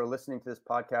there who are listening to this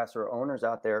podcast or owners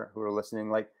out there who are listening,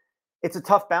 like it's a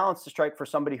tough balance to strike for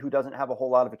somebody who doesn't have a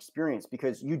whole lot of experience,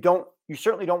 because you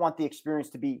certainly don't want the experience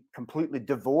to be completely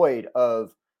devoid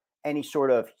of any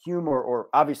sort of humor or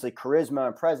obviously charisma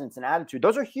and presence and attitude.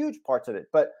 Those are huge parts of it.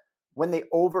 But when they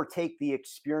overtake the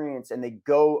experience and they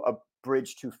go a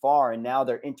bridge too far and now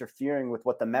they're interfering with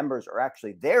what the members are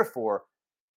actually there for,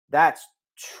 that's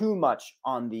too much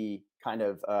on the kind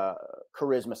of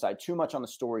charisma side, too much on the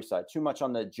story side, too much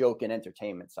on the joke and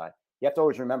entertainment side. You have to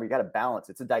always remember, you got to balance.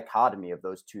 It's a dichotomy of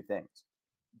those two things.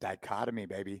 Dichotomy,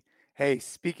 baby. Hey,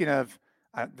 speaking of,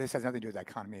 this has nothing to do with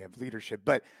dichotomy of leadership,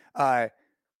 but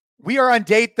we are on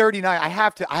day 39.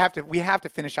 We have to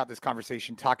finish out this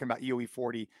conversation talking about EOE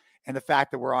 40 and the fact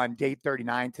that we're on day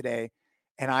 39 today.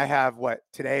 And I have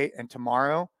today and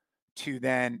tomorrow to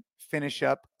then finish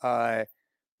up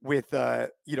with,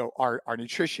 our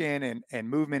nutrition and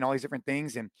movement, all these different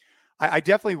things. And I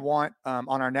definitely want on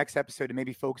our next episode to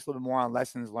maybe focus a little more on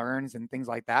lessons learned and things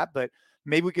like that. But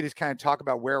maybe we could just kind of talk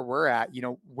about where we're at.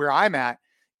 Where I'm at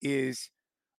is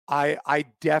I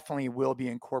definitely will be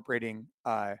incorporating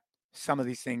some of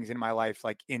these things in my life,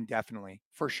 like indefinitely,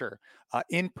 for sure.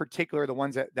 In particular, the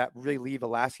ones that really leave a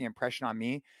lasting impression on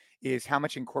me is how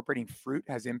much incorporating fruit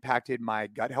has impacted my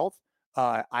gut health.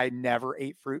 I never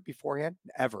ate fruit beforehand,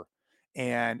 ever.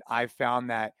 And I found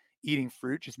that eating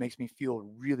fruit just makes me feel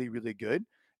really, really good.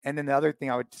 And then the other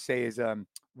thing I would say is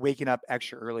waking up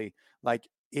extra early. Like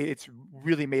it's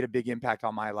really made a big impact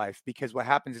on my life, because what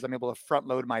happens is I'm able to front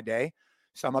load my day.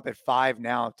 So I'm up at 5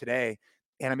 now today,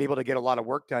 and I'm able to get a lot of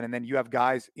work done. And then you have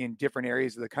guys in different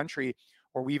areas of the country,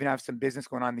 or we even have some business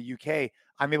going on in the UK.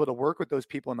 I'm able to work with those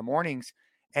people in the mornings,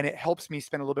 and it helps me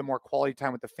spend a little bit more quality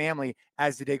time with the family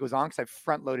as the day goes on, because I've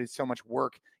front loaded so much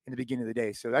work in the beginning of the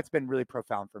day. So that's been really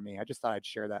profound for me. I just thought I'd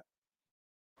share that.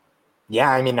 Yeah,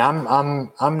 I mean,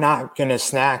 I'm not gonna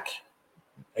snack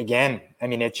again. I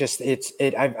mean,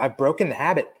 I've broken the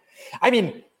habit. I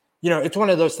mean, it's one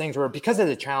of those things where, because of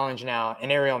the challenge now,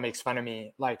 and Ariel makes fun of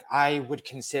me, like I would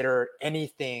consider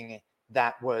anything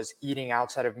that was eating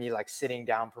outside of me, like sitting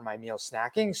down for my meal,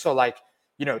 snacking. So like,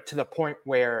 to the point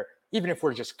where even if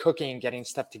we're just cooking, getting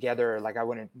stuff together, like I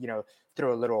wouldn't,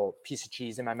 throw a little piece of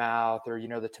cheese in my mouth, or,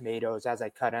 the tomatoes as I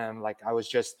cut them. Like I was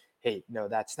just, hey, no,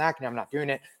 that's snacking. I'm not doing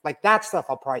it. Like that stuff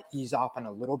I'll probably ease off on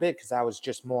a little bit, because I was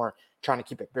just more trying to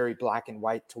keep it very black and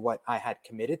white to what I had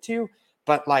committed to.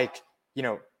 But like,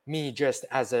 me just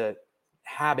as a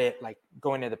habit, like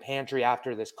going to the pantry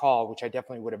after this call, which I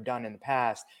definitely would have done in the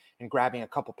past, and grabbing a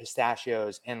couple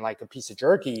pistachios and like a piece of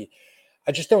jerky,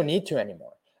 I just don't need to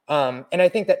anymore. And I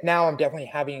think that now I'm definitely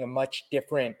having a much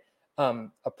different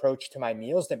approach to my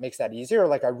meals that makes that easier.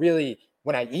 Like I really,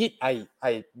 when I eat,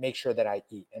 I make sure that I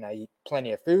eat, and I eat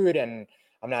plenty of food, and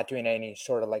I'm not doing any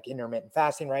sort of like intermittent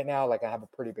fasting right now. Like I have a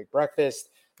pretty big breakfast,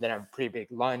 then I have a pretty big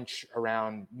lunch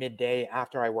around midday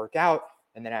after I work out,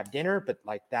 and then I have dinner, but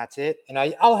like that's it. And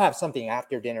I'll have something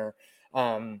after dinner,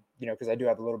 because I do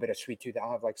have a little bit of sweet tooth.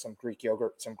 I'll have like some Greek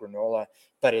yogurt, some granola,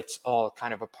 but it's all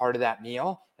kind of a part of that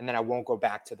meal. And then I won't go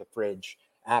back to the fridge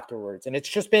afterwards. And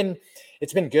it's been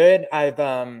good.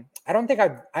 I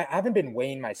haven't been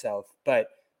weighing myself, but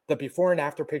the before and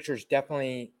after pictures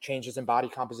definitely changes in body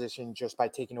composition just by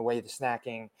taking away the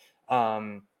snacking.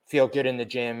 Feel good in the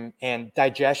gym, and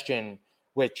digestion,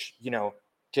 which,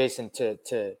 Jason,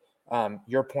 to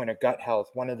your point of gut health,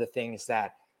 one of the things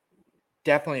that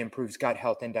definitely improves gut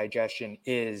health and digestion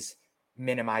is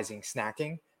minimizing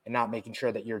snacking, and not making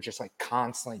sure that you're just like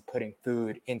constantly putting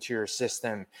food into your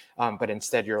system. But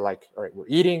instead you're like, all right, we're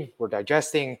eating, we're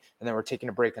digesting, and then we're taking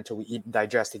a break until we eat and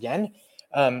digest again,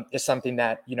 is something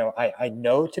that, I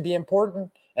know to be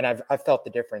important, and I've felt the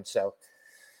difference. So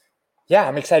yeah,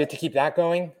 I'm excited to keep that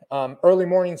going. Early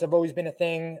mornings have always been a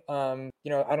thing. I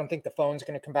don't think the phone's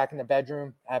going to come back in the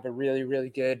bedroom. I have a really, really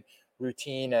good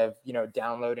routine of,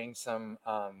 downloading some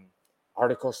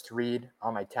articles to read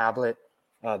on my tablet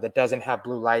that doesn't have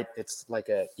blue light. It's like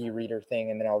a e-reader thing,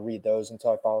 and then I'll read those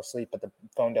until I fall asleep, but the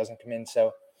phone doesn't come in.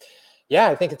 So yeah,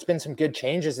 I think it's been some good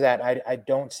changes that I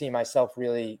don't see myself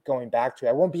really going back to.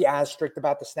 I won't be as strict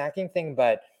about the snacking thing,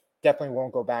 but definitely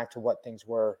won't go back to what things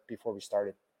were before we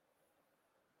started.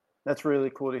 That's really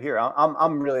cool to hear.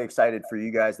 I'm really excited for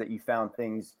you guys that you found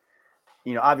things,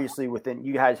 obviously within,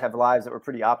 you guys have lives that were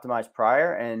pretty optimized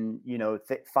prior, and,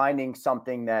 finding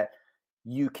something that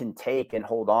you can take and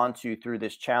hold on to through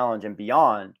this challenge and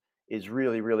beyond is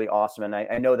really, really awesome. And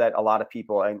I know that a lot of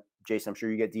people, and Jason, I'm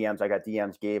sure you get DMs. I got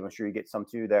DMs, Gabe, I'm sure you get some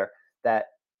too there, that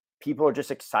people are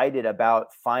just excited about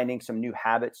finding some new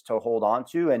habits to hold on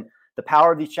to. And the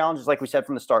power of these challenges, like we said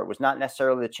from the start, was not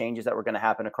necessarily the changes that were going to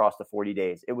happen across the 40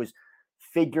 days. It was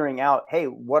figuring out, hey,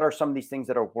 what are some of these things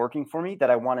that are working for me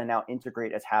that I want to now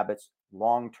integrate as habits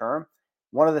long term?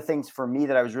 One of the things for me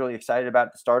that I was really excited about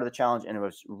at the start of the challenge, and it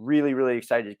was really, really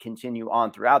excited to continue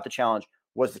on throughout the challenge,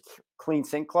 was the Clean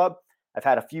Sink Club. I've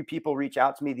had a few people reach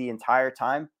out to me the entire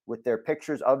time with their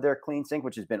pictures of their clean sink,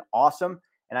 which has been awesome.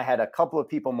 And I had a couple of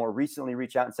people more recently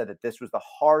reach out and said that this was the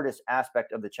hardest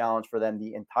aspect of the challenge for them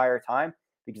the entire time,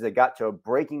 because they got to a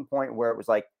breaking point where it was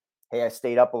like, hey, I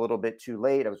stayed up a little bit too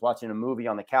late. I was watching a movie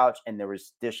on the couch and there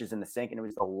was dishes in the sink, and it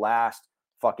was the last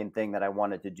fucking thing that I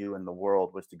wanted to do in the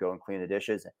world was to go and clean the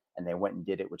dishes. And they went and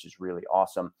did it, which is really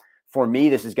awesome. For me,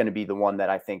 this is going to be the one that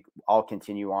I think I'll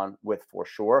continue on with for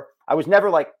sure. I was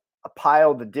never like a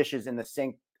pile the dishes in the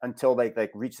sink until they like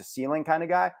reach the ceiling kind of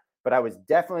guy. But I was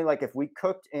definitely like, if we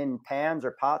cooked in pans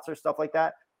or pots or stuff like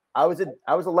that, I was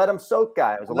a let them soak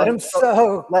guy. I was a let them soak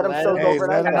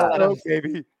overnight guy.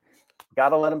 Baby.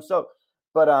 Gotta let them soak.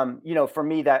 But for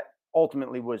me, that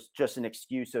ultimately was just an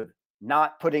excuse of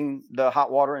not putting the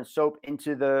hot water and soap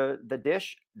into the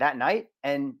dish that night,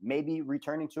 and maybe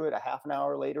returning to it a half an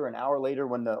hour later, an hour later,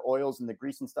 when the oils and the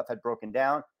grease and stuff had broken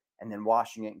down, and then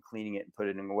washing it and cleaning it and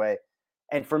putting it away.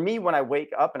 And for me, when I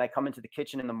wake up and I come into the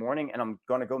kitchen in the morning and I'm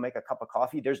going to go make a cup of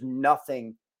coffee, there's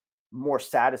nothing more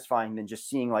satisfying than just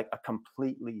seeing like a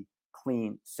completely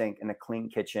clean sink and a clean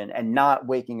kitchen, and not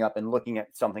waking up and looking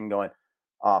at something going,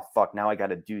 oh, fuck, now I got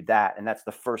to do that. And that's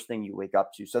the first thing you wake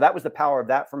up to. So that was the power of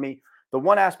that for me. The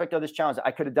one aspect of this challenge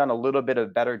I could have done a little bit of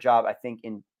a better job, I think,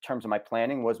 in terms of my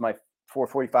planning was my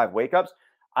 4:45 wake ups.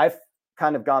 I've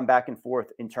kind of gone back and forth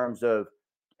in terms of,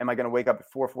 am I going to wake up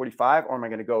at 4:45 or am I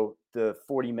going to go the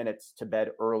 40 minutes to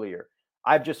bed earlier?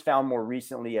 I've just found more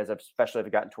recently, especially as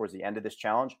I've gotten towards the end of this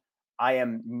challenge, I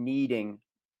am needing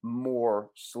more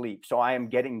sleep. So I am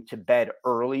getting to bed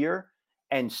earlier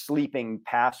and sleeping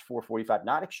past 4:45,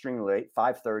 not extremely late,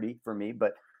 5:30 for me,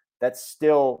 but that's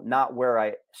still not where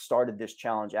I started this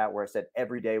challenge at, where I said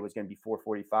every day was going to be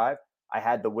 4:45. I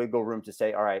had the wiggle room to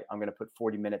say, all right, I'm going to put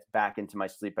 40 minutes back into my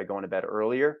sleep by going to bed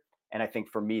earlier. And I think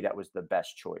for me, that was the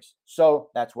best choice. So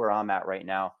that's where I'm at right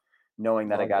now, knowing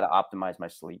that I got to optimize my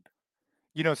sleep.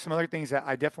 Some other things that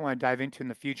I definitely want to dive into in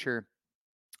the future.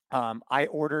 I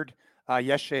ordered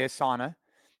yesterday a sauna,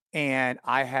 and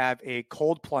I have a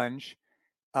cold plunge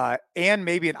and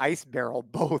maybe an ice barrel,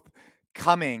 both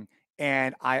coming.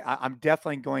 And I'm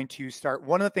definitely going to start.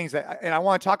 One of the things and I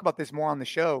want to talk about this more on the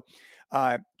show.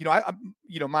 My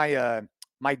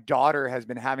daughter has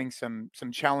been having some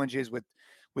challenges with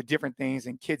different things,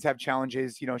 and kids have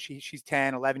challenges. She's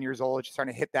 10, 11 years old. She's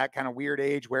starting to hit that kind of weird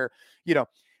age where,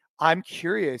 I'm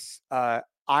curious. I'm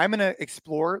going to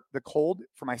explore the cold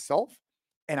for myself,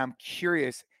 and I'm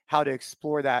curious how to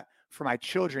explore that for my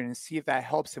children and see if that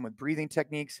helps them with breathing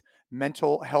techniques,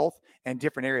 mental health, and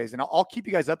different areas. And I'll keep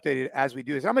you guys updated as we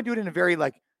do this. I'm going to do it in a very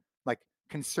like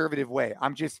conservative way.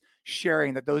 I'm just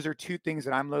sharing that those are two things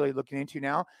that I'm literally looking into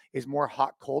now, is more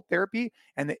hot cold therapy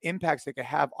and the impacts it could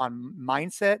have on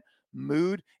mindset,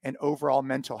 mood, and overall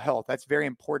mental health. That's very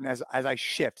important as I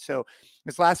shift. So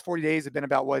this last 40 days have been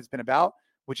about what it's been about,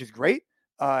 which is great.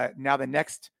 Now the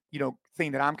next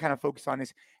thing that I'm kind of focused on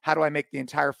is, how do I make the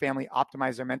entire family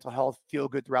optimize their mental health, feel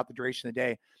good throughout the duration of the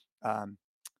day. And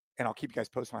I'll keep you guys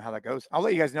posted on how that goes. I'll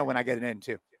let you guys know when I get it in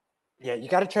too. Yeah, you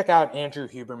got to check out Andrew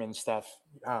Huberman's stuff.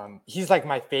 He's like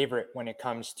my favorite when it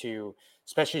comes to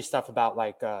especially stuff about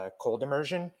like cold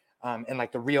immersion and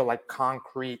like the real like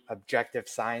concrete objective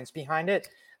science behind it.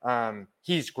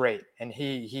 He's great, and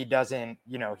he doesn't,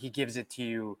 he gives it to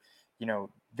you,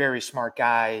 very smart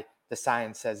guy. The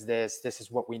science says this is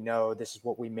what we know. This is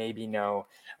what we maybe know.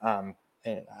 And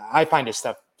I find his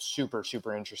stuff super,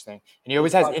 super interesting. And he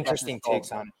always has interesting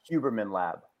takes on it. Huberman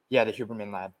Lab. Yeah, the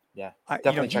Huberman Lab. Yeah,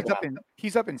 definitely check it out.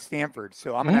 He's up in Stanford,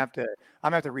 so I'm gonna have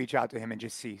to reach out to him and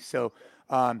just see. So,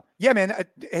 yeah, man.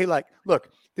 Hey, look,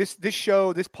 this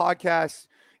show, this podcast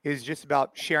is just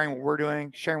about sharing what we're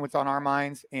doing, sharing what's on our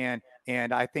minds, and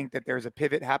I think that there's a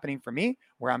pivot happening for me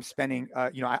where I'm spending.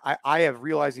 I have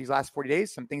realized these last 40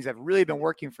 days some things have really been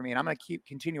working for me, and I'm gonna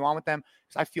continue on with them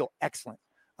because I feel excellent.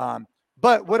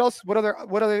 But what else? What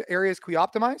other areas can we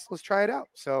optimize? Let's try it out.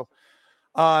 So,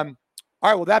 all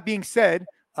right. Well, that being said.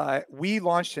 We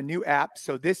launched a new app.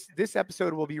 So this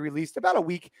episode will be released about a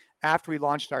week after we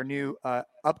launched our new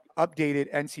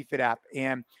updated NC Fit app.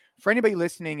 And for anybody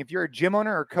listening, if you're a gym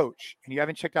owner or coach and you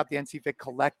haven't checked out the NC Fit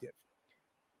Collective,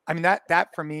 I mean,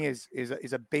 that for me is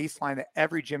a baseline that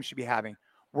every gym should be having.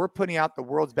 We're putting out the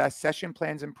world's best session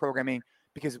plans and programming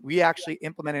because we actually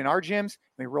implement it in our gyms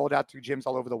and we rolled out through gyms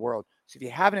all over the world. So if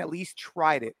you haven't at least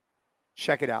tried it,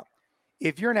 check it out.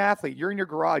 If you're an athlete, you're in your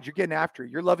garage, you're getting after it,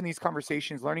 you're loving these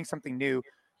conversations, learning something new,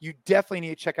 you definitely need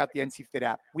to check out the NC Fit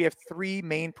app. We have 3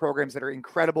 main programs that are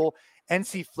incredible.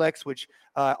 NC Flex, which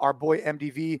our boy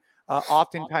MDV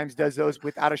oftentimes does those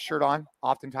without a shirt on,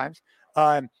 oftentimes.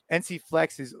 NC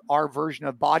Flex is our version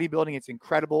of bodybuilding. It's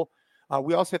incredible.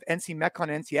 We also have NC Metcon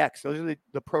and NCX. Those are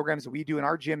the programs that we do in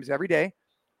our gyms every day.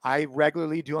 I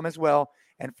regularly do them as well.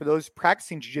 And for those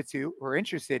practicing jiu-jitsu who are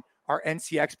interested, our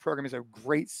NCX program is a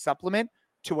great supplement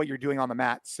to what you're doing on the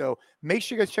mat. So make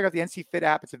sure you guys check out the NC Fit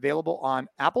app. It's available on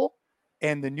Apple,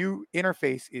 and the new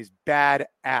interface is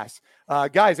badass.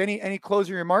 Guys, any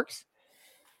closing remarks?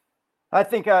 I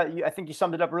think you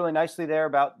summed it up really nicely there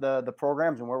about the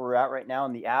programs and where we're at right now.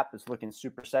 And the app is looking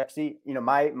super sexy.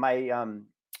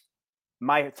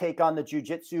 My take on the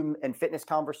jiu-jitsu and fitness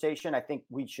conversation, I think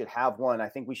we should have one. I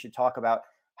think we should talk about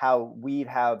how we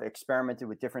have experimented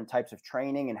with different types of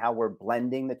training and how we're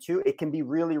blending the two. It can be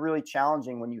really, really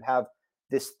challenging when you have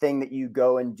this thing that you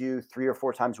go and do 3 or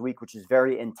 4 times a week, which is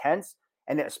very intense.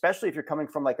 And especially if you're coming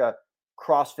from like a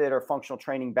CrossFit or functional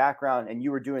training background and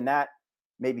you were doing that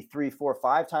maybe 3, 4,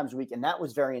 5 times a week, and that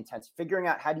was very intense. Figuring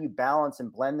out how do you balance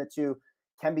and blend the two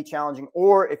can be challenging.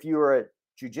 Or if you are a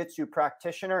jiu-jitsu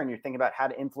practitioner and you're thinking about how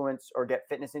to influence or get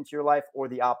fitness into your life, or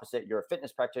the opposite, you're a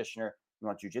fitness practitioner, you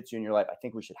want jiu-jitsu in your life, I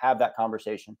think we should have that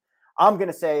conversation. I'm going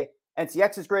to say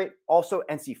NCX is great. Also,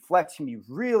 NC Flex can be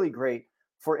really great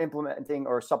for implementing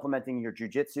or supplementing your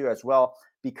jiu-jitsu as well,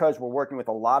 because we're working with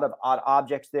a lot of odd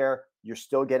objects there. You're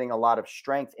still getting a lot of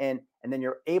strength in, and then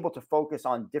you're able to focus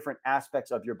on different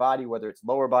aspects of your body, whether it's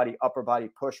lower body, upper body,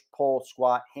 push, pull,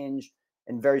 squat, hinge,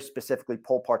 and very specifically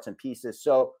pull parts and pieces.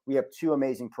 So we have 2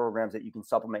 amazing programs that you can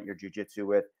supplement your jiu-jitsu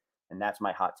with, and that's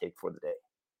my hot take for the day.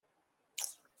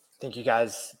 I think you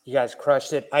guys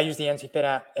crushed it. I use the NC Fit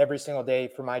app every single day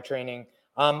for my training.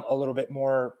 I'm a little bit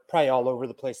more probably all over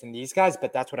the place than these guys,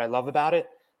 but that's what I love about it.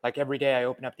 Like every day I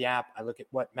open up the app, I look at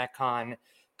what Metcon,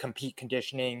 Compete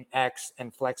Conditioning, X,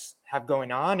 and Flex have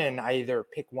going on, and I either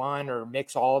pick one or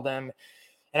mix all of them.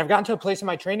 And I've gotten to a place in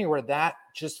my training where that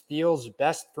just feels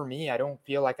best for me. I don't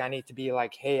feel like I need to be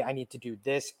like, hey, I need to do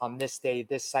this on this day,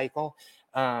 this cycle.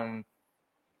 And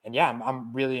yeah,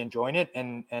 I'm really enjoying it.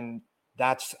 And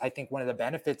that's, I think, one of the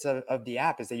benefits of the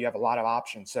app is that you have a lot of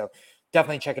options. So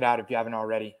definitely check it out if you haven't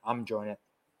already. I'm enjoying it.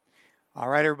 All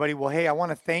right, everybody. Well, hey, I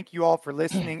want to thank you all for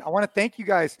listening. I want to thank you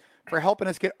guys for helping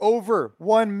us get over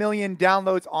 1 million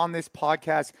downloads on this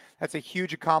podcast. That's a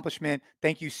huge accomplishment.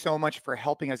 Thank you so much for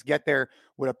helping us get there.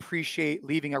 Would appreciate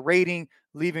leaving a rating,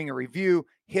 leaving a review,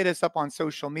 hit us up on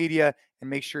social media, and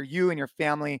make sure you and your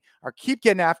family are keep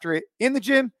getting after it in the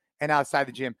gym and outside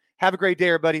the gym. Have a great day,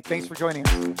 everybody. Thanks for joining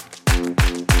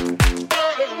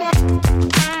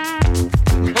us.